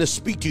God is going to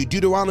speak to you.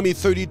 Deuteronomy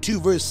 32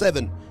 verse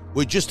 7.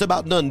 We're just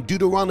about done.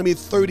 Deuteronomy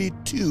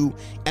 32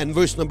 and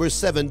verse number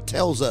 7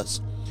 tells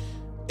us.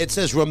 It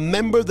says,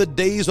 remember the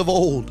days of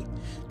old.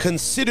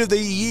 Consider the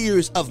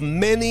years of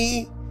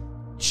many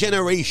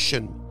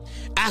generation.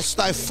 Ask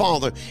thy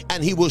father,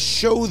 and he will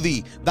show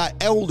thee thy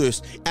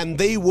elders, and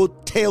they will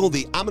tell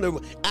thee. I'm going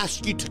to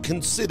ask you to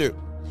consider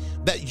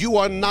that you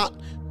are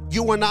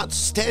not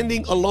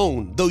standing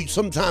alone, though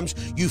sometimes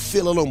you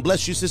feel alone.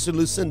 Bless you, Sister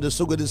Lucinda.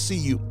 So good to see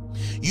you.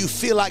 You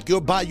feel like you're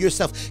by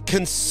yourself.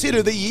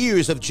 Consider the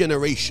years of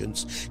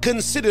generations.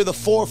 Consider the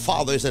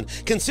forefathers and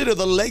consider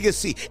the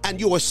legacy,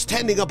 and you are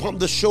standing upon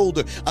the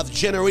shoulder of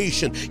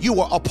generation. You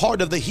are a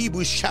part of the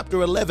Hebrews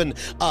chapter 11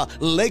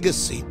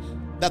 legacy.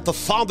 That the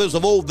fathers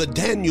of old, the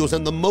Daniels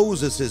and the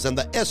Moseses and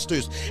the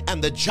Esthers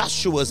and the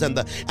Joshuas and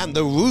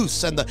the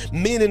Ruths and the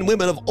men and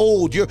women of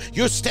old,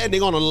 you're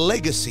standing on a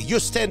legacy. You're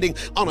standing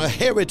on a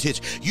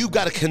heritage. You've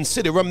got to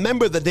consider.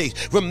 Remember the days.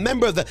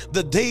 Remember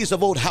the days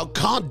of old, how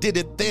God did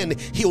it then.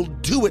 He'll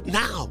do it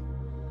now.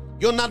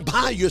 You're not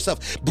by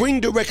yourself. Bring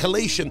to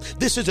recollection.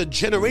 This is a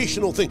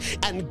generational thing,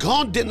 and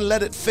God didn't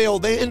let it fail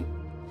then.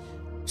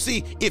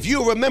 See, if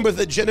you remember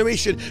the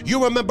generation,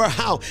 you remember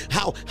how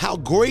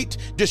great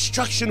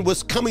destruction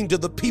was coming to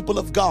the people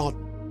of God.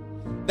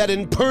 That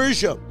in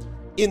Persia,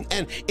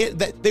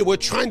 that they were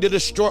trying to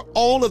destroy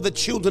all of the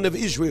children of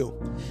Israel.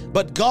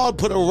 But God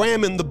put a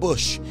ram in the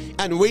bush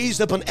and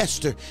raised up an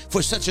Esther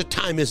for such a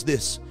time as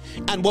this.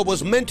 And what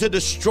was meant to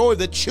destroy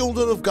the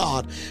children of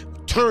God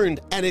turned,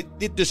 and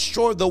it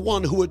destroyed the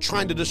one who were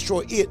trying to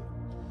destroy it.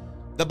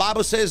 The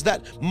Bible says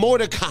that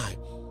Mordecai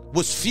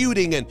was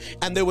feuding,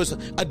 and there was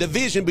a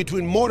division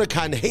between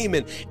Mordecai and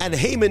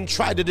Haman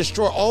tried to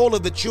destroy all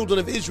of the children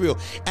of Israel.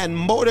 And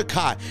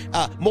Mordecai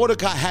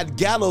had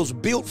gallows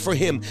built for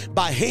him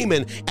by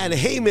Haman, and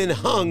Haman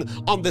hung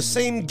on the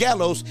same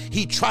gallows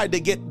he tried to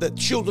get the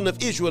children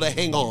of Israel to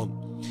hang on.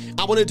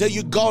 I want to tell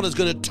you, God is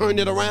going to turn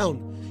it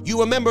around. You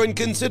remember and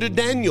consider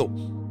Daniel,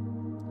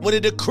 when a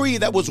decree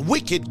that was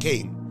wicked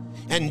came,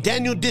 and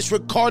Daniel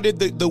disregarded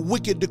the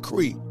wicked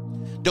decree.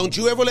 Don't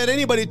you ever let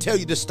anybody tell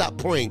you to stop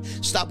praying,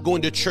 stop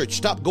going to church,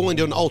 stop going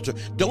to an altar.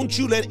 Don't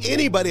you let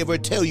anybody ever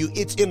tell you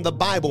it's in the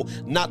Bible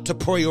not to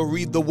pray or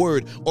read the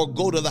word or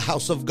go to the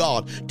house of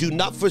God. Do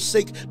not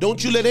forsake.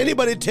 Don't you let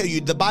anybody tell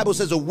you the Bible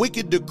says a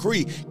wicked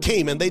decree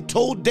came, and they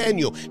told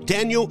Daniel,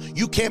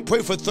 you can't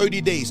pray for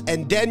 30 days.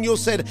 And Daniel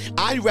said,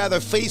 I'd rather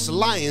face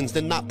lions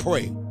than not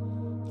pray.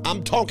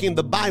 I'm talking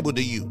the Bible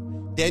to you.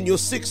 Daniel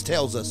 6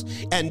 tells us,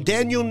 and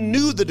Daniel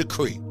knew the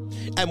decree.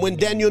 And when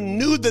Daniel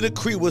knew the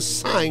decree was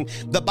signed,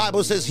 the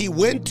Bible says he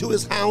went to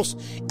his house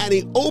and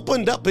he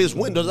opened up his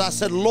windows. I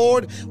said,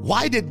 Lord,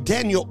 why did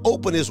Daniel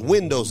open his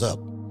windows up?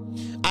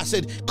 I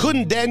said,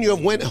 couldn't Daniel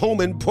have went home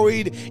and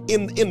prayed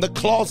in the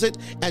closet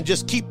and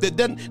just keep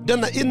done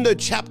in the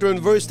chapter and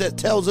verse that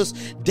tells us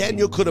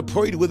Daniel could have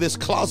prayed with his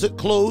closet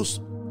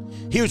closed?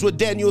 Here's what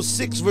Daniel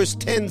 6 verse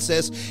 10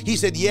 says. He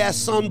said, yeah,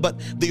 son, but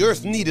the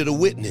earth needed a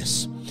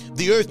witness.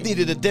 The earth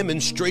needed a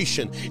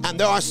demonstration. And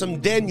there are some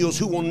Daniels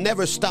who will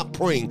never stop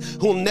praying,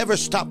 who will never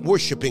stop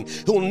worshiping,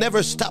 who will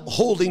never stop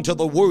holding to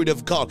the word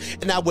of God.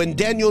 And now when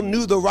Daniel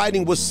knew the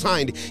writing was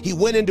signed, he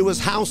went into his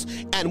house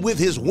and with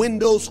his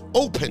windows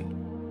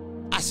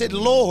open. I said,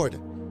 Lord,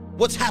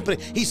 what's happening?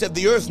 He said,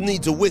 the earth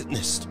needs a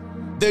witness.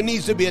 There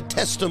needs to be a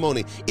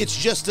testimony. It's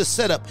just a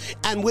setup.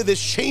 And with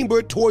his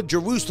chamber toward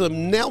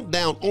Jerusalem, knelt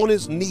down on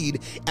his knee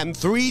and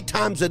 3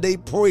 times a day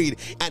prayed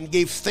and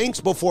gave thanks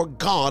before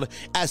God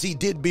as he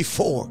did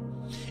before.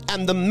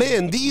 And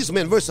these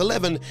men, verse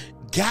 11,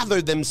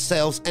 gathered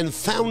themselves and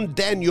found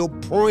Daniel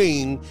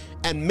praying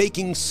and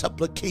making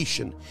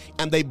supplication.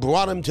 And they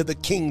brought him to the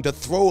king to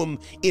throw him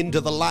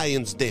into the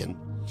lion's den.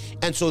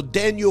 And so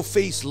Daniel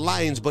faced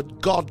lions, but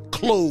God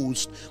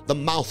closed the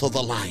mouth of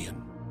the lion.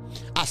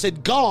 I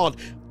said, God,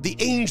 the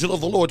angel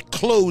of the Lord,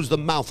 closed the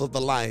mouth of the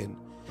lion.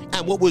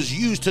 And what was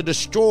used to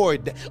destroy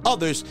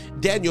others,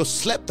 Daniel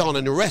slept on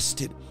and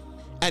rested.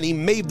 and he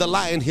made the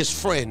lion his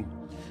friend.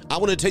 I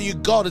want to tell you,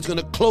 God is going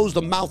to close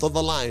the mouth of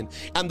the lion.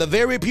 And the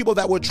very people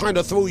that were trying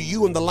to throw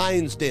you in the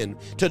lion's den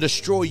to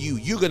destroy you,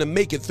 you're going to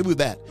make it through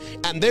that.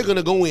 And they're going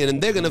to go in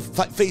and they're going to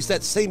face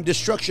that same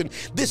destruction.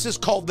 This is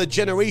called the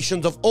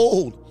generations of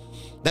old,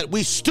 that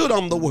we stood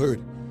on the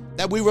word,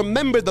 that we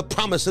remembered the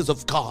promises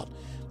of God,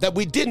 that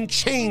we didn't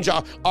change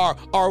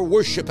our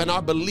worship and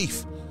our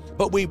belief,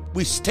 but we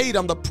stayed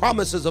on the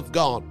promises of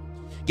God.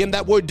 Again,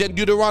 that word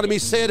Deuteronomy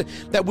said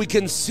that we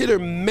consider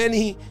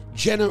many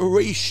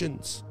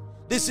generations.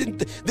 This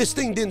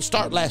thing didn't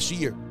start last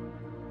year.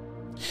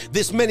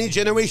 This many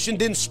generation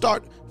didn't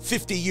start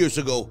 50 years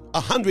ago,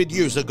 100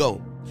 years ago.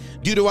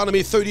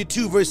 Deuteronomy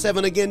 32 verse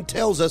 7 again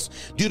tells us,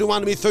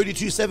 Deuteronomy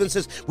 32:7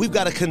 says, we've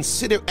got to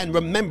consider and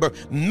remember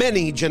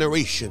many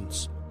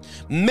generations.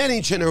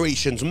 Many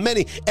generations,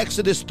 many.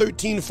 Exodus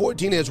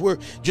 13:14, as we're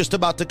just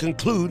about to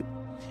conclude,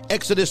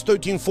 Exodus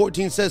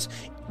 13:14 says,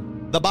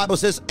 the Bible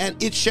says,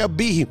 and it shall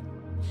be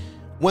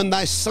when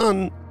thy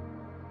son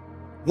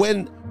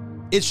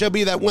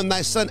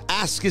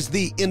asketh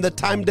thee in the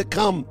time to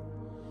come,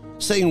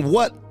 saying,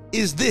 what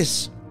is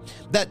this?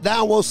 That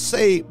thou wilt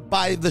say,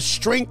 by the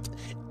strength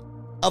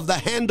of the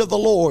hand of the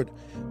Lord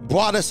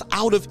brought us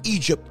out of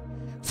Egypt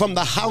from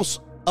the house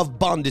of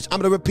bondage. I'm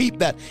going to repeat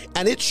that.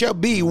 And it shall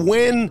be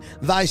when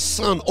thy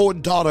son or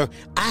daughter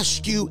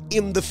ask you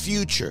in the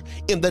future,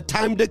 in the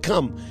time to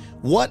come,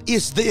 what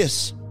is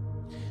this?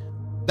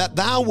 That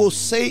thou wilt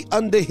say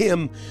unto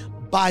him,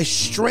 by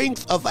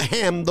strength of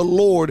hand the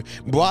Lord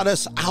brought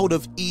us out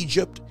of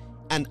Egypt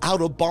and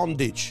out of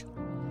bondage.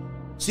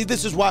 See,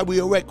 this is why we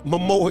erect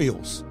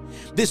memorials.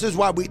 This is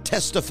why we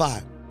testify.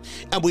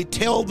 And we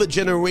tell the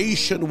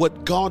generation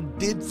what God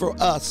did for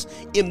us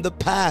in the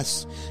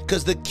past.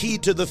 Because the key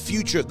to the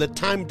future, the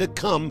time to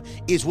come,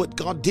 is what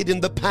God did in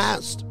the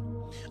past.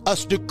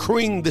 Us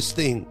decreeing this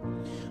thing,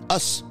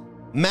 us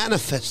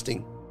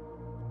manifesting.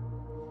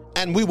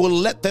 And we will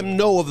let them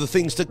know of the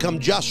things to come.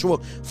 Joshua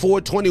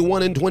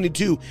 4:21 and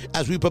 22,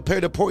 as we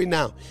prepare to pray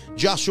now.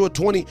 Joshua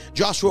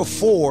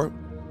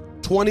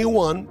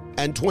 4:21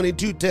 and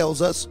 22 tells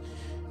us,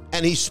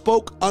 and he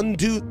spoke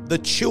unto the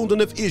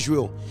children of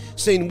Israel,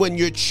 saying, when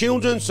your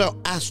children shall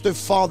ask their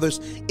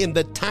fathers in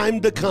the time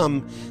to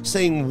come,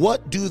 saying,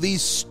 what do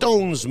these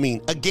stones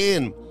mean?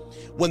 Again,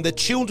 when the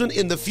children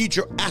in the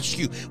future ask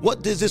you,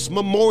 what does this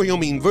memorial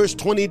mean? Verse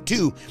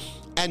 22,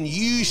 and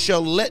you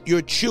shall let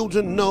your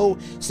children know,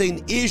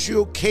 saying,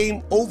 Israel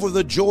came over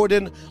the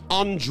Jordan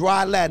on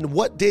dry land.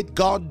 What did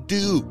God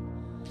do?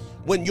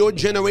 When your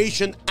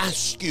generation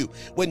asks you,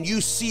 when you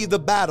see the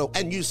battle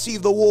and you see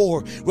the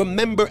war,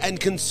 remember and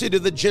consider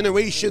the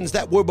generations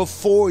that were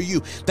before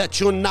you, that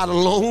you're not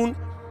alone.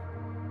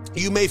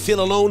 You may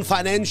feel alone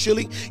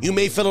financially, you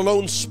may feel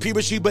alone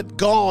spiritually, but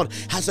God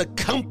has a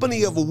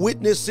company of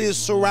witnesses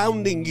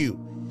surrounding you.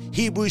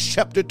 Hebrews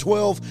chapter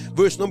 12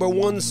 verse number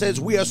 1 says,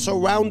 we are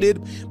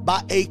surrounded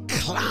by a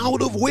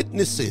cloud of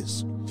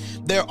witnesses.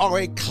 There are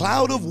a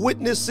cloud of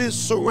witnesses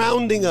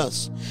surrounding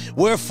us.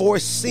 Wherefore,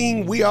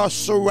 seeing we are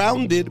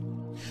surrounded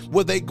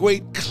with a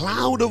great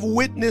cloud of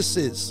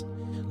witnesses,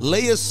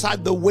 lay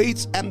aside the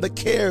weights and the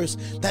cares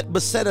that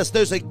beset us.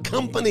 There's a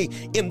company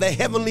in the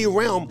heavenly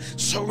realm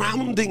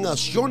surrounding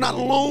us. You're not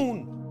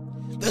alone.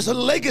 There's a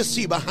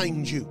legacy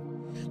behind you.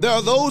 There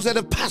are those that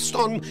have passed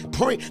on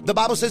praying. The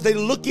Bible says they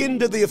look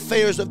into the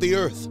affairs of the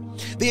earth.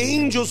 The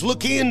angels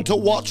look in to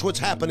watch what's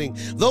happening.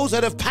 Those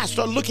that have passed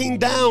are looking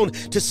down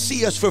to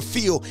see us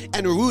fulfill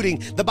and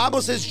rooting. The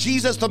Bible says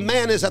Jesus, the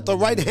man, is at the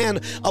right hand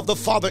of the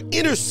Father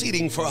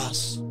interceding for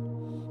us.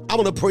 I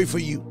want to pray for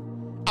you.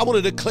 I want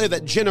to declare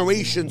that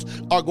generations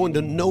are going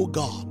to know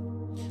God,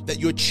 that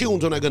your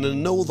children are going to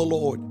know the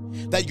Lord,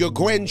 that your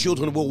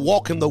grandchildren will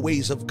walk in the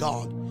ways of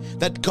God,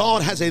 that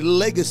God has a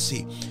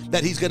legacy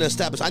that he's going to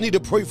establish. I need to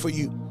pray for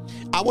you.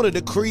 I want to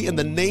decree in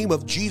the name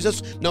of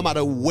Jesus, no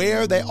matter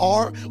where they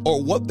are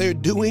or what they're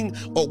doing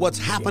or what's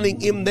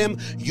happening in them,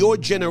 your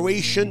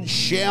generation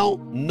shall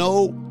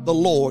know the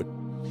Lord.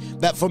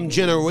 That from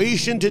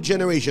generation to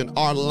generation,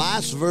 our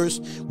last verse,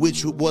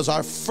 which was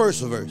our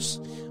first verse,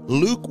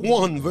 Luke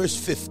 1 verse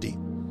 50,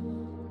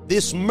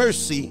 this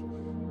mercy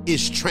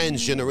is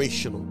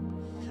transgenerational.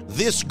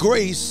 This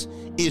grace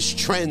is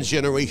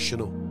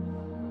transgenerational.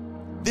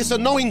 This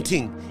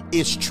anointing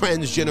is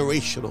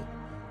transgenerational.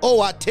 Oh,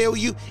 I tell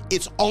you,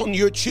 it's on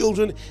your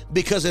children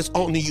because it's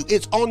on you.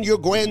 It's on your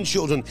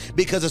grandchildren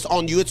because it's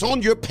on you. It's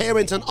on your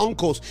parents and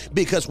uncles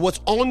because what's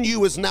on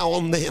you is now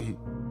on them.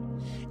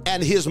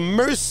 And his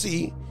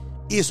mercy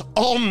is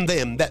on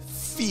them that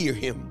fear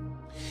him.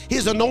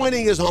 His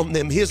anointing is on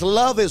them. His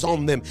love is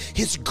on them.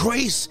 His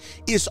grace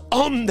is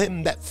on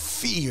them that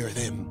fear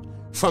them.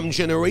 From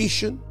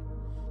generation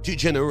to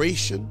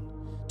generation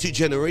to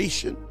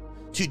generation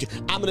to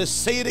I'm going to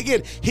say it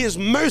again. His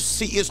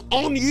mercy is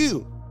on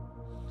you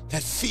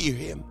that fear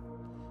him,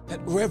 that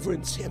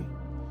reverence him,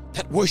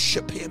 that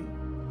worship him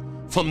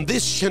from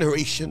this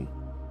generation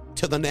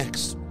to the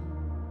next.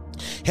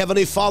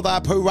 Heavenly Father,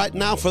 I pray right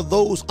now for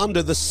those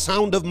under the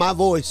sound of my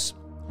voice,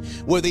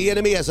 where the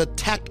enemy has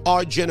attacked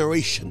our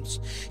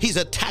generations. He's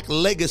attacked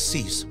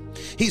legacies.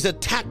 He's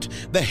attacked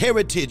the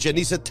heritage, and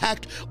he's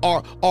attacked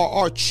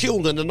our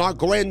children and our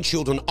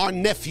grandchildren, our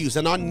nephews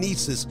and our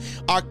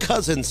nieces, our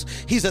cousins.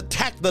 He's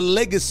attacked the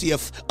legacy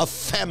of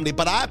family.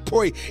 But I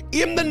pray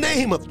in the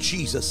name of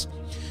Jesus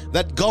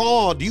that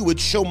God, you would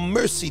show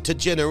mercy to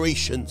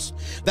generations,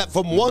 that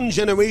from one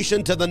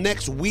generation to the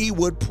next, we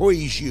would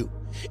praise you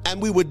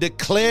and we would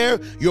declare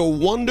your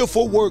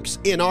wonderful works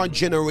in our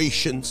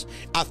generations.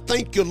 I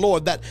thank you,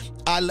 Lord, that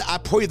I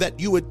pray that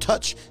you would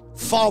touch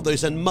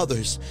fathers and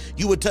mothers,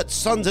 you would touch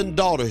sons and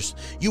daughters,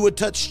 you would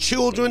touch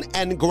children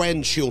and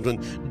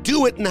grandchildren.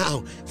 Do it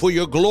now for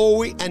your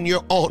glory and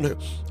your honor.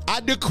 I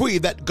decree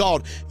that,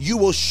 God, you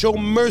will show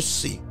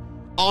mercy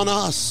on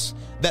us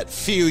that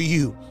fear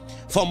you,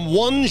 from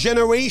one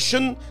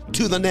generation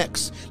to the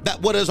next, that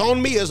what is on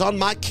me is on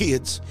my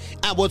kids,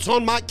 and what's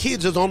on my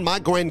kids is on my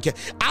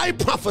grandkids. I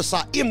prophesy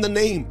in the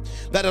name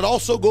that it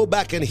also go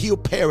back and heal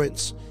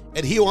parents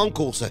and heal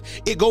uncles.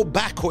 It go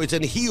backwards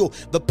and heal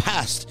the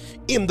past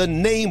in the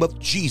name of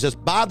Jesus.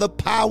 By the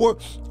power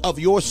of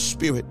your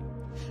Spirit,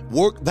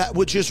 work that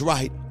which is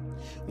right,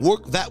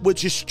 work that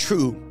which is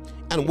true,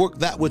 and work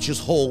that which is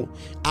whole.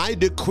 I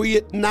decree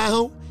it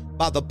now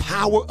by the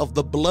power of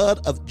the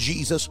blood of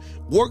Jesus.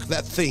 Work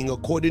that thing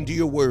according to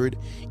your word,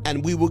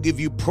 and we will give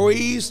you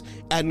praise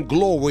and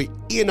glory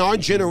in our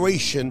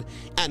generation,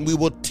 and we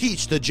will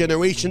teach the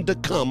generation to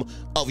come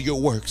of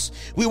your works.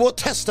 We will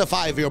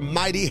testify of your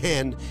mighty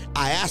hand.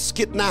 I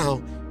ask it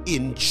now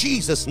in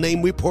Jesus'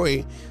 name we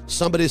pray.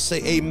 Somebody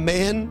say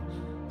amen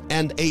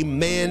and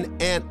amen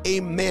and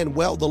amen.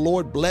 Well, the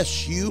Lord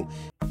bless you.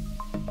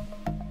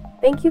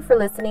 Thank you for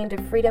listening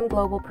to Freedom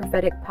Global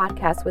Prophetic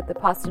Podcast with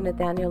Apostle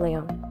Nathaniel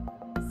Leon.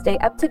 Stay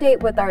up to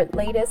date with our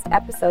latest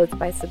episodes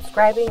by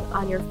subscribing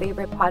on your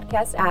favorite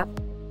podcast app,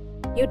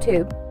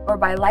 YouTube, or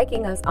by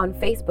liking us on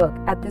Facebook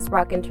at This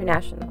Rock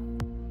International.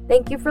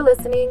 Thank you for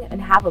listening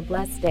and have a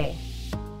blessed day.